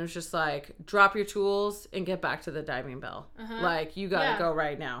them and was just like, drop your tools and get back to the diving bell. Like, you gotta go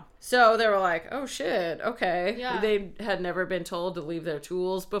right now. So they were like, oh shit, okay. Yeah. They had never been told to leave their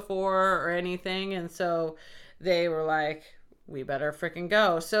tools before or anything. And so they were like, we better freaking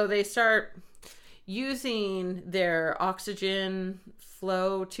go. So they start using their oxygen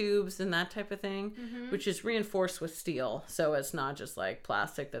flow tubes and that type of thing, which is reinforced with steel, so it's not just like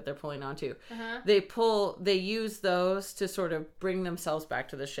plastic that they're pulling onto. They use those to sort of bring themselves back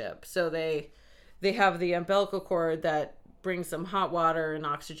to the ship. So they have the umbilical cord that brings them hot water and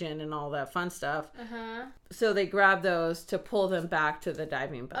oxygen and all that fun stuff. So they grab those to pull them back to the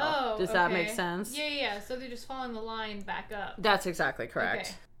diving bell. Does that make sense? Yeah. So they're just following the line back up. That's exactly correct.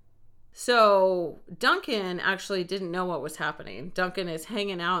 Okay. So Duncan actually didn't know what was happening. Duncan is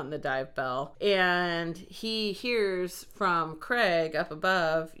hanging out in the dive bell, and he hears from Craig up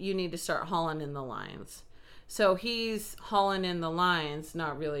above, you need to start hauling in the lines. So he's hauling in the lines,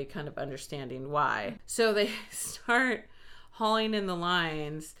 not really kind of understanding why. So they start hauling in the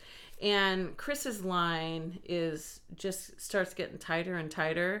lines, and Chris's line starts getting tighter and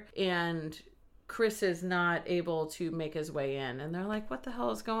tighter, and Chris is not able to make his way in. And they're like, what the hell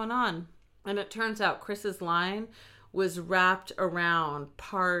is going on? And it turns out Chris's line was wrapped around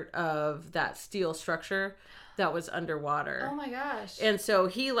part of that steel structure that was underwater. Oh my gosh. And so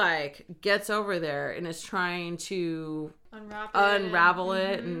he gets over there and is trying to unravel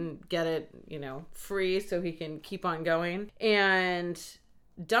it and get it, free so he can keep on going. And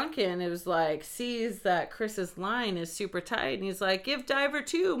Duncan sees that Chris's line is super tight, and he's like, give diver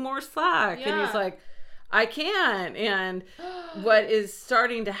 2 more slack. Yeah. And he's like, I can't. And what is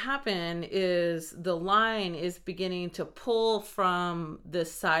starting to happen is the line is beginning to pull from the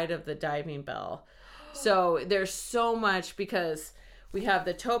side of the diving bell. So there's so much, because we have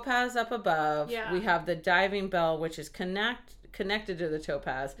the Topaz up above. Yeah. We have the diving bell, which is connected to the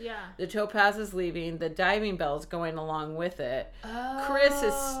topaz. Yeah. The topaz is leaving. The diving bell's going along with it. Oh. Chris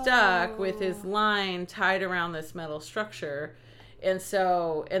is stuck with his line tied around this metal structure. And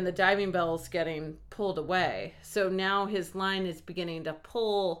the diving bell's getting pulled away. So now his line is beginning to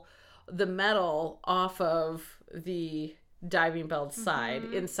pull the metal off of the diving bell's side,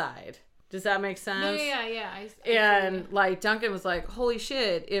 inside. Does that make sense? No, yeah. And like Duncan was like, holy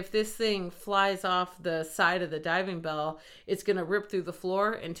shit, if this thing flies off the side of the diving bell, it's going to rip through the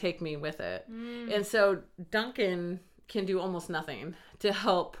floor and take me with it. And so Duncan can do almost nothing to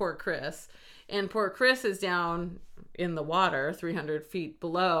help poor Chris. And poor Chris is down in the water 300 feet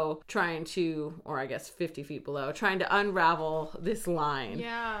below or I guess 50 feet below, trying to unravel this line.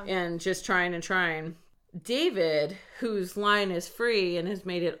 Yeah. And just trying. David, whose line is free and has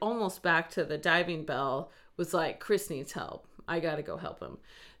made it almost back to the diving bell, was like, Chris needs help. I got to go help him.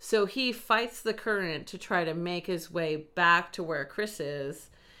 So he fights the current to try to make his way back to where Chris is.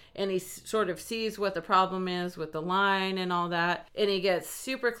 And he sort of sees what the problem is with the line and all that. And he gets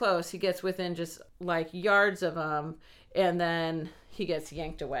super close. He gets within just like yards of him. And then he gets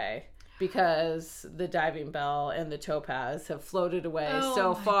yanked away because the diving bell and the topaz have floated away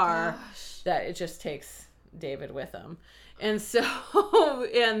so far that it just takes David with him. And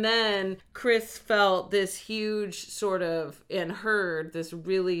then Chris felt this huge and heard this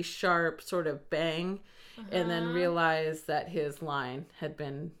really sharp sort of bang. And then realized that his line had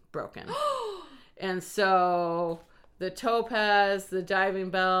been broken. And so the topaz, the diving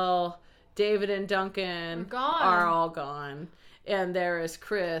bell, David and Duncan are all gone. And there is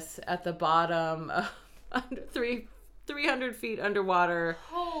Chris at the bottom of 300 feet underwater.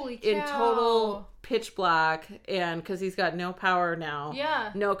 Holy cow. In total pitch black. And because he's got no power now.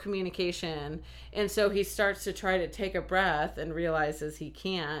 Yeah. No communication. And so he starts to try to take a breath and realizes he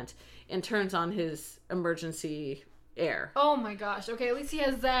can't. And turns on his emergency air. Oh my gosh. Okay, at least he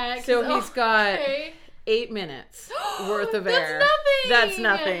has that. So he's got 8 minutes worth of air. That's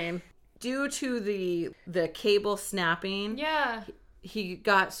nothing. Due to the cable snapping, he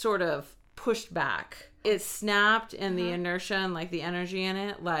got sort of pushed back. It snapped and the inertia and like the energy in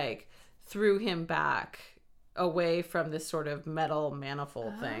it like threw him back away from this sort of metal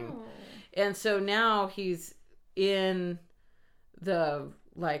manifold thing. And so now he's in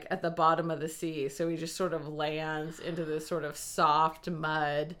like at the bottom of the sea, so he just sort of lands into this sort of soft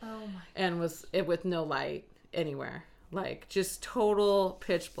mud and with no light anywhere, like just total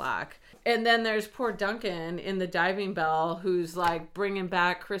pitch black. And then there's poor Duncan in the diving bell who's like bringing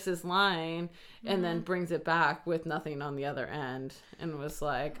back Chris's line and then brings it back with nothing on the other end and was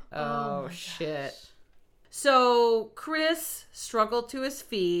like, oh shit. Gosh. So Chris struggled to his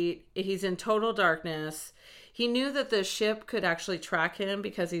feet. He's in total darkness. He knew that the ship could actually track him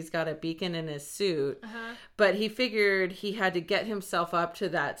because he's got a beacon in his suit, but he figured he had to get himself up to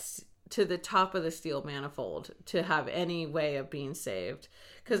the top of the steel manifold to have any way of being saved,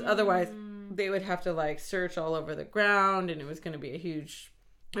 because otherwise they would have to like search all over the ground, and it was just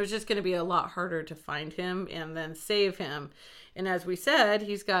going to be a lot harder to find him and then save him. And as we said,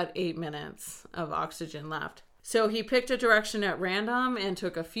 he's got 8 minutes of oxygen left. So he picked a direction at random and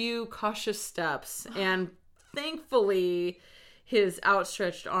took a few cautious steps, and thankfully, his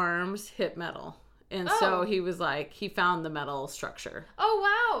outstretched arms hit metal. And so he was like, he found the metal structure. Oh,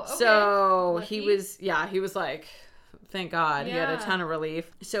 wow. Okay. So he was like, thank God. Yeah. He had a ton of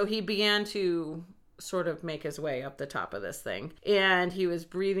relief. So he began to sort of make his way up the top of this thing. And he was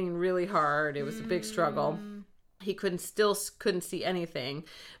breathing really hard. It was a big struggle. He couldn't see anything.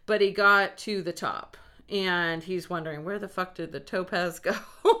 But he got to the top. And he's wondering, where the fuck did the topaz go?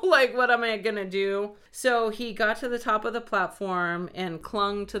 Like, what am I going to do? So he got to the top of the platform and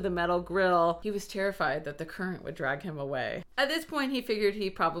clung to the metal grill. He was terrified that the current would drag him away. At this point, he figured he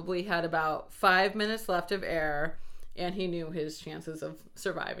probably had about 5 minutes left of air, and he knew his chances of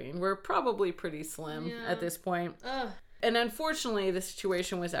surviving were probably pretty slim at this point. And unfortunately, the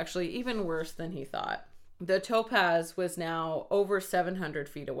situation was actually even worse than he thought. The topaz was now over 700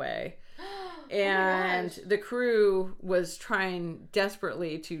 feet away. And the crew was trying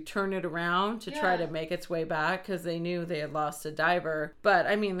desperately to turn it around to try to make its way back because they knew they had lost a diver. But,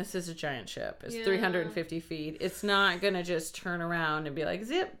 I mean, this is a giant ship. It's 350 feet. It's not going to just turn around and be like,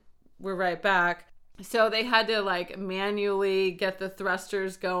 zip, we're right back. So they had to, like, manually get the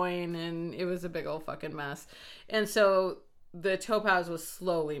thrusters going, and it was a big old fucking mess. And so the topaz was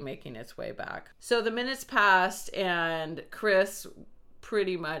slowly making its way back. So the minutes passed, and Chris,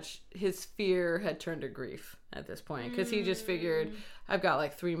 pretty much, his fear had turned to grief at this point, because he just figured, I've got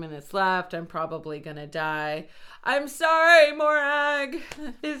like 3 minutes left. I'm probably going to die. I'm sorry, Morag.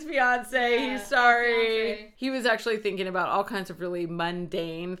 His fiance. He's sorry. He was actually thinking about all kinds of really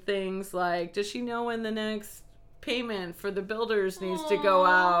mundane things, like, does she know when the next payment for the builders needs to go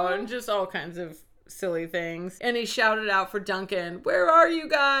out? And just all kinds of silly things. And he shouted out for Duncan, where are you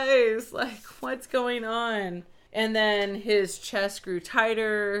guys? Like, what's going on? And then his chest grew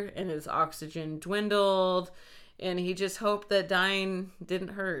tighter and his oxygen dwindled. And he just hoped that dying didn't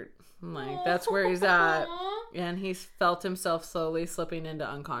hurt. Like, that's where he's at. And he felt himself slowly slipping into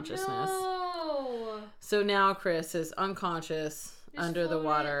unconsciousness. No. So now Chris is unconscious under the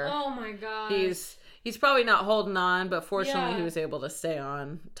water. Oh my god. He's probably not holding on, but fortunately he was able to stay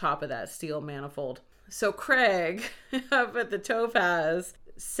on top of that steel manifold. So Craig, up at the Topaz,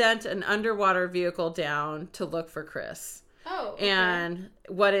 sent an underwater vehicle down to look for Chris. Oh, okay. And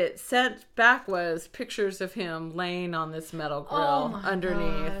what it sent back was pictures of him laying on this metal grill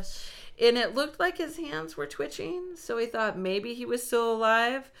underneath. Gosh. And it looked like his hands were twitching, so he thought maybe he was still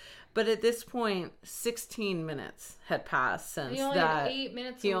alive. But at this point, 16 minutes had passed since he only had 8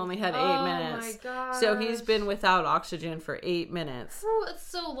 minutes. He only had 8 minutes. Oh my gosh. So he's been without oxygen for 8 minutes. Oh, it's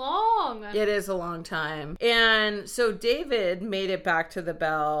so long. It is a long time. And so David made it back to the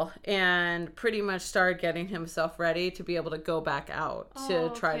Belle and pretty much started getting himself ready to be able to go back out to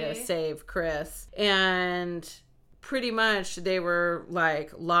try to save Chris. And pretty much they were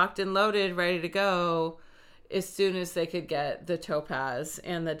like locked and loaded, ready to go as soon as they could get the Topaz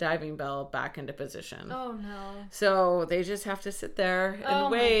and the diving bell back into position. Oh, no. So they just have to sit there and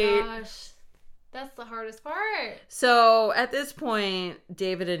wait. Oh, my gosh. That's the hardest part. So at this point,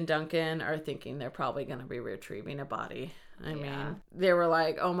 David and Duncan are thinking they're probably going to be retrieving a body. I mean, they were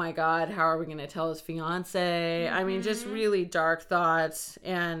like, oh, my God, how are we going to tell his fiance? I mean, just really dark thoughts.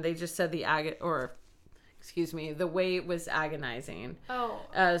 And they just said the wait was agonizing. Oh,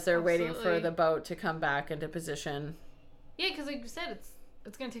 as they're waiting for the boat to come back into position. Yeah, because like you said,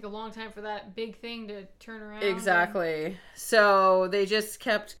 it's going to take a long time for that big thing to turn around. Exactly. So they just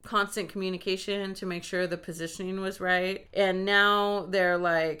kept constant communication to make sure the positioning was right. And now they're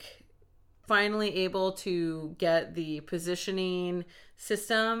like finally able to get the positioning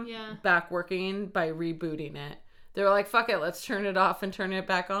system back working by rebooting it. They were like, fuck it, let's turn it off and turn it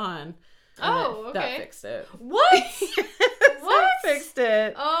back on. And that fixed it. What? What? Fixed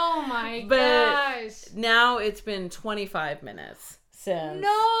it. Oh my gosh. Now it's been 25 minutes since.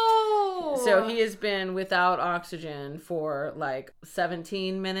 No. So he has been without oxygen for like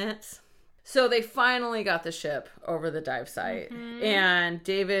 17 minutes. So they finally got the ship over the dive site. And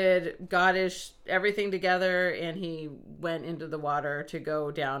David got everything together and he went into the water to go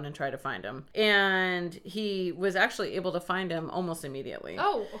down and try to find him. And he was actually able to find him almost immediately.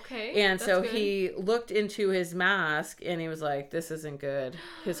 Oh, okay. And so he looked into his mask and he was like, this isn't good.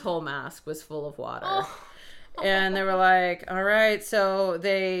 His whole mask was full of water. And they were like, all right. So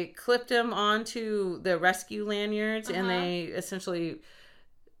they clipped him onto the rescue lanyards and they essentially...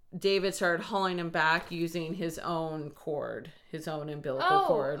 David started hauling him back using his own cord, his own umbilical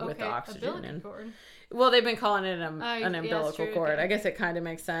cord with the oxygen. Well, they've been calling it an umbilical cord. Okay. I guess it kind of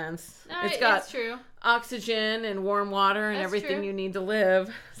makes sense. It's got oxygen and warm water and everything you need to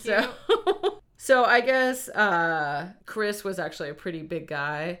live. Cute. So I guess Chris was actually a pretty big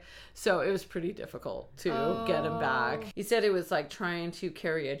guy, so it was pretty difficult to get him back. He said it was like trying to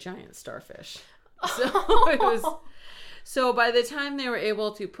carry a giant starfish. So it was... So by the time they were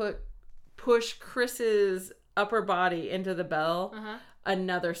able to push Chris's upper body into the Belle,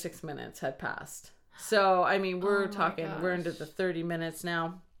 another 6 minutes had passed. So, I mean, we're into the 30 minutes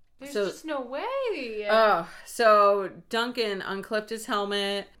now. There's just no way. So Duncan unclipped his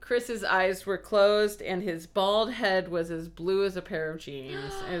helmet. Chris's eyes were closed and his bald head was as blue as a pair of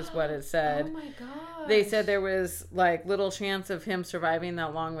jeans, is what it said. Oh my god. They said there was like little chance of him surviving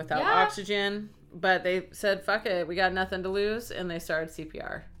that long without oxygen. But they said, fuck it, we got nothing to lose, and they started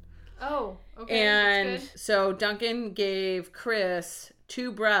CPR. Oh, okay. And so Duncan gave Chris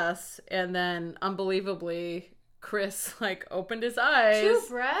 2 breaths, and then, unbelievably, Chris, like, opened his eyes. 2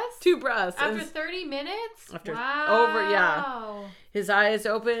 breaths? 2 breaths. After 30 minutes? Wow. His eyes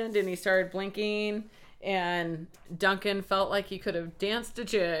opened, and he started blinking, and Duncan felt like he could have danced a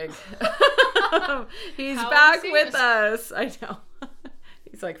jig. He's back with us. I know.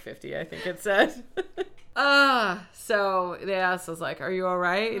 He's like 50, I think it said. So they asked us, like, are you all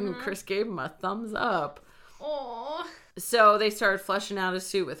right? And Chris gave him a thumbs up. Aww. So they started flushing out his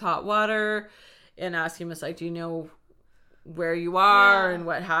suit with hot water and asking us, like, do you know where you are and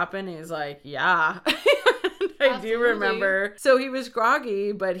what happened? And he's like, yeah. I do remember. So he was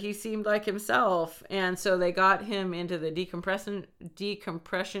groggy, but he seemed like himself. And so they got him into the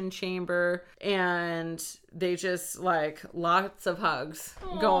decompression chamber, and they just like lots of hugs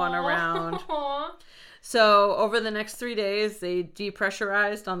going around. So over the next 3 days, they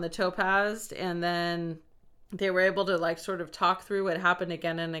depressurized on the Topaz, and then they were able to like sort of talk through what happened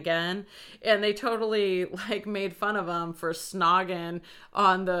again and again. And they totally like made fun of him for snogging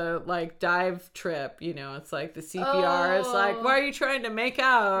on the like dive trip. You know, it's like the CPR is like, why are you trying to make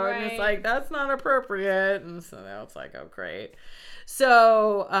out? Right. And it's like, that's not appropriate. And so now it's like, oh, great.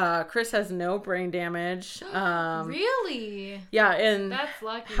 So Chris has no brain damage. Really? Yeah. And that's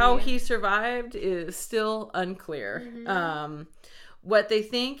lucky. How he survived is still unclear. Mm-hmm. What they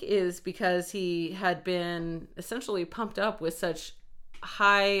think is because he had been essentially pumped up with such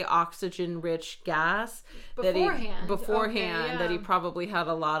high oxygen rich gas beforehand that he probably had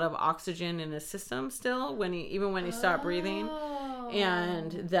a lot of oxygen in his system still when he stopped breathing,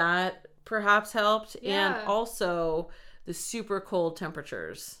 and that perhaps helped. And also the super cold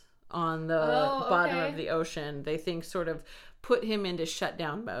temperatures on the bottom of the ocean, they think sort of put him into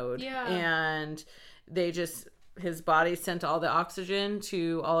shutdown mode. And they just, his body sent all the oxygen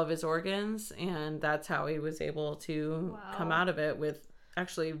to all of his organs, and that's how he was able to come out of it with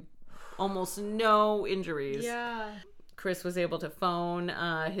actually almost no injuries. Chris was able to phone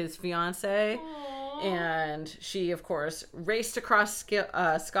his fiance. And she, of course, raced across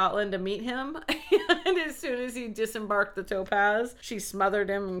Scotland to meet him. And as soon as he disembarked the Topaz, she smothered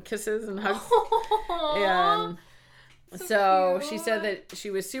him in kisses and hugs. And so she said that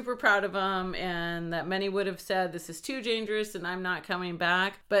she was super proud of him, and that many would have said, this is too dangerous and I'm not coming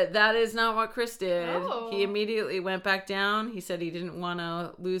back. But that is not what Chris did. He immediately went back down. He said he didn't want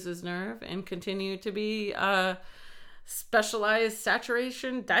to lose his nerve and continued to be a specialized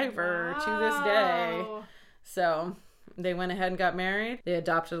saturation diver to this day. So they went ahead and got married. They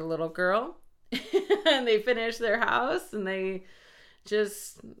adopted a little girl. And they finished their house, and they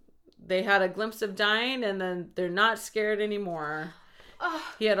had a glimpse of dying, and then they're not scared anymore.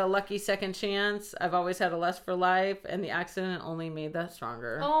 He had a lucky second chance. I've always had a lust for life, and the accident only made that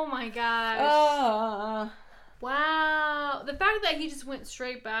stronger. Oh my gosh. Wow. The fact that he just went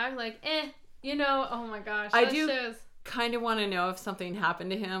straight back, like, oh my gosh. I do kind of want to know if something happened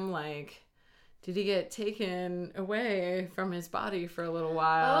to him, like, did he get taken away from his body for a little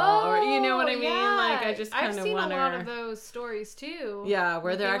while? Or, you know what I mean? Like, I just kind of wonder. I've seen a lot of those stories, too. Yeah,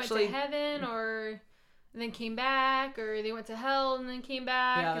 where they're actually went to heaven, or then came back, or they went to hell and then came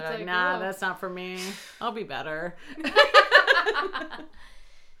back. Yeah, they're like, nah, that's not for me. I'll be better.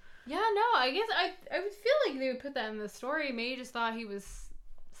 I guess I would feel like they would put that in the story. Maybe just thought he was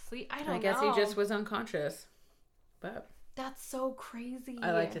asleep. I guess he just was unconscious. But that's so crazy.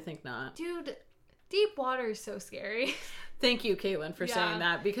 I like to think not. Dude, deep water is so scary. Thank you, Caitlin, for saying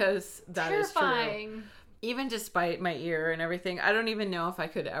that, because that is true. Even despite my ear and everything, I don't even know if I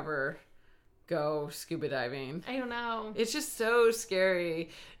could ever go scuba diving. I don't know. It's just so scary.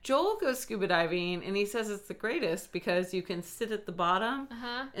 Joel goes scuba diving, and he says it's the greatest because you can sit at the bottom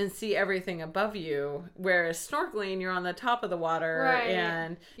and see everything above you, whereas snorkeling, you're on the top of the water,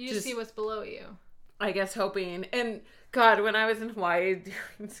 and you just see what's below you. I guess hoping. And God, when I was in Hawaii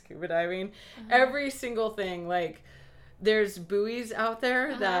doing scuba diving, every single thing, like, there's buoys out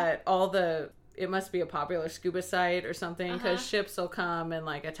there that it must be a popular scuba site or something, because ships will come and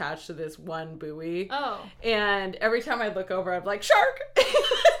like attach to this one buoy. And every time I look over, I'm like, shark!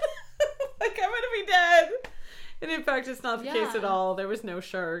 Like, I'm gonna be dead. And in fact, it's not the case at all. There was no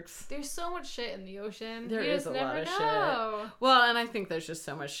sharks. There's so much shit in the ocean. There is a lot of shit. Well, and I think there's just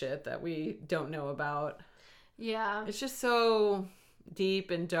so much shit that we don't know about. Yeah. It's just so deep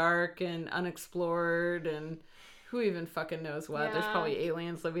and dark and unexplored, and who even fucking knows what. Yeah. There's probably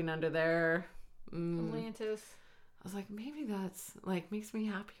aliens living under there. Atlantis. I was like, maybe that's like makes me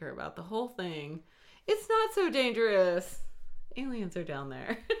happier about the whole thing. It's not so dangerous. Aliens are down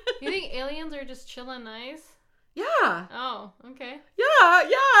there. You think aliens are just chilling nice? Yeah. Oh, okay. Yeah.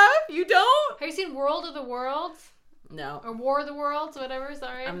 You don't? Have you seen World of the Worlds? No. Or War of the Worlds, whatever,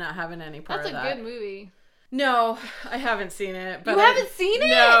 sorry. I'm not having any part of that. That's a good movie. No, I haven't seen it. But you haven't seen it?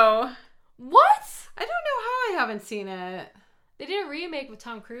 No. What? I don't know how I haven't seen it. They did a remake with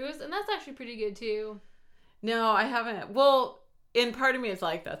Tom Cruise, and that's actually pretty good, too. No, I haven't. Well, in part of me, it's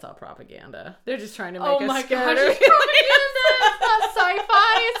like, that's all propaganda. They're just trying to make us scared. Oh my gosh, it's propaganda! It's not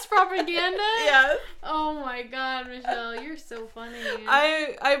sci-fi, it's propaganda? Yes. Oh my god, Michelle, you're so funny.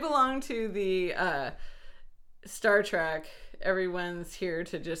 I belong to the Star Trek. Everyone's here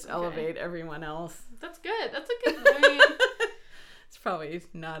to just elevate everyone else. That's good. That's a good point. It's probably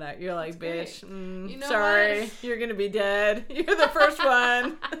not out. You're like, bitch, you know sorry, what? you're gonna be dead. You're the first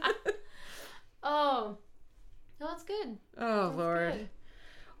one. Oh, no, that's good. Oh, that's Lord. Good.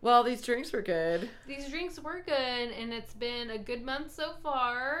 Well, these drinks were good. These drinks were good, and it's been a good month so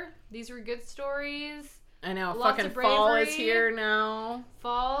far. These were good stories. I know. Lots fucking of bravery. fall is here now.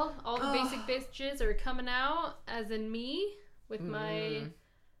 Fall. All the basic bitches are coming out, as in me, with my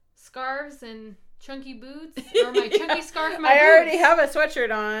scarves and chunky boots. Or my chunky scarf and my boots. I already have a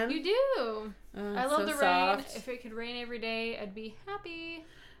sweatshirt on. You do. I love the soft. rain. If it could rain every day, I'd be happy.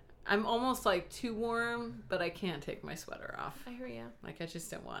 I'm almost like too warm, but I can't take my sweater off. I hear you. Like, I just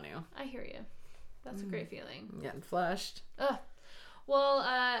don't want to. I hear you. That's a great feeling. I'm getting flushed. Ugh.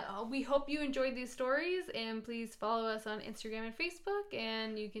 Well, we hope you enjoyed these stories, and please follow us on Instagram and Facebook,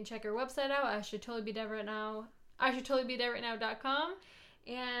 and you can check our website out. I should totally be dead right now. IshouldTotallyBeDeadRightNow.com.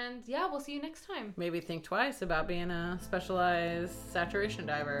 And yeah, we'll see you next time. Maybe think twice about being a specialized saturation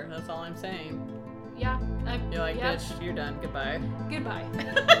diver. That's all I'm saying. Yeah. You're like, bitch, you're done. Goodbye. Goodbye.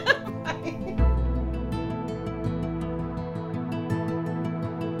 Bye.